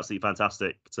 Mette, it's been absolutely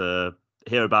fantastic to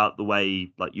hear about the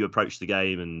way like you approach the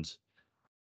game and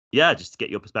yeah, just to get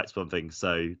your perspective on things.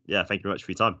 So yeah, thank you very much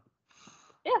for your time.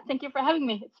 Yeah, thank you for having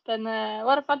me. It's been a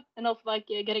lot of fun, and also like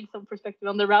getting some perspective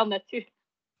on the Roundnet too.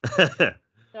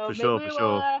 So For maybe sure, we for will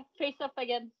sure. face up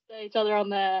against each other on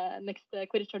the next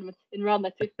Quidditch tournament in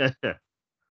Roundnet too.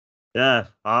 Yeah,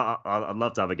 I'd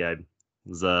love to have a game.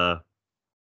 It's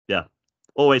yeah,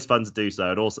 always fun to do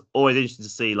so, and also always interesting to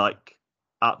see like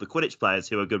the Quidditch players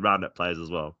who are good Roundnet players as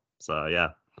well. So yeah,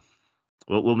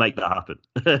 we'll make that happen.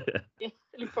 Yes,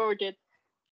 look forward to it.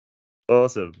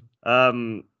 Awesome.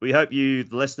 We hope you,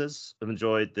 the listeners, have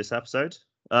enjoyed this episode.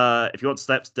 If you want to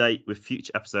stay up to date with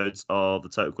future episodes of the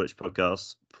Total Quidditch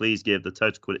podcast, please give the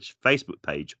Total Quidditch Facebook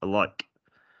page a like.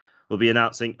 We'll be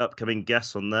announcing upcoming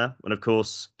guests on there, and of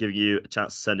course, giving you a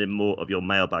chance to send in more of your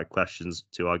mailbag questions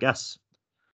to our guests.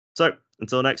 So,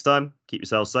 until next time, keep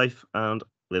yourselves safe and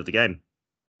live the game.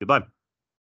 Goodbye.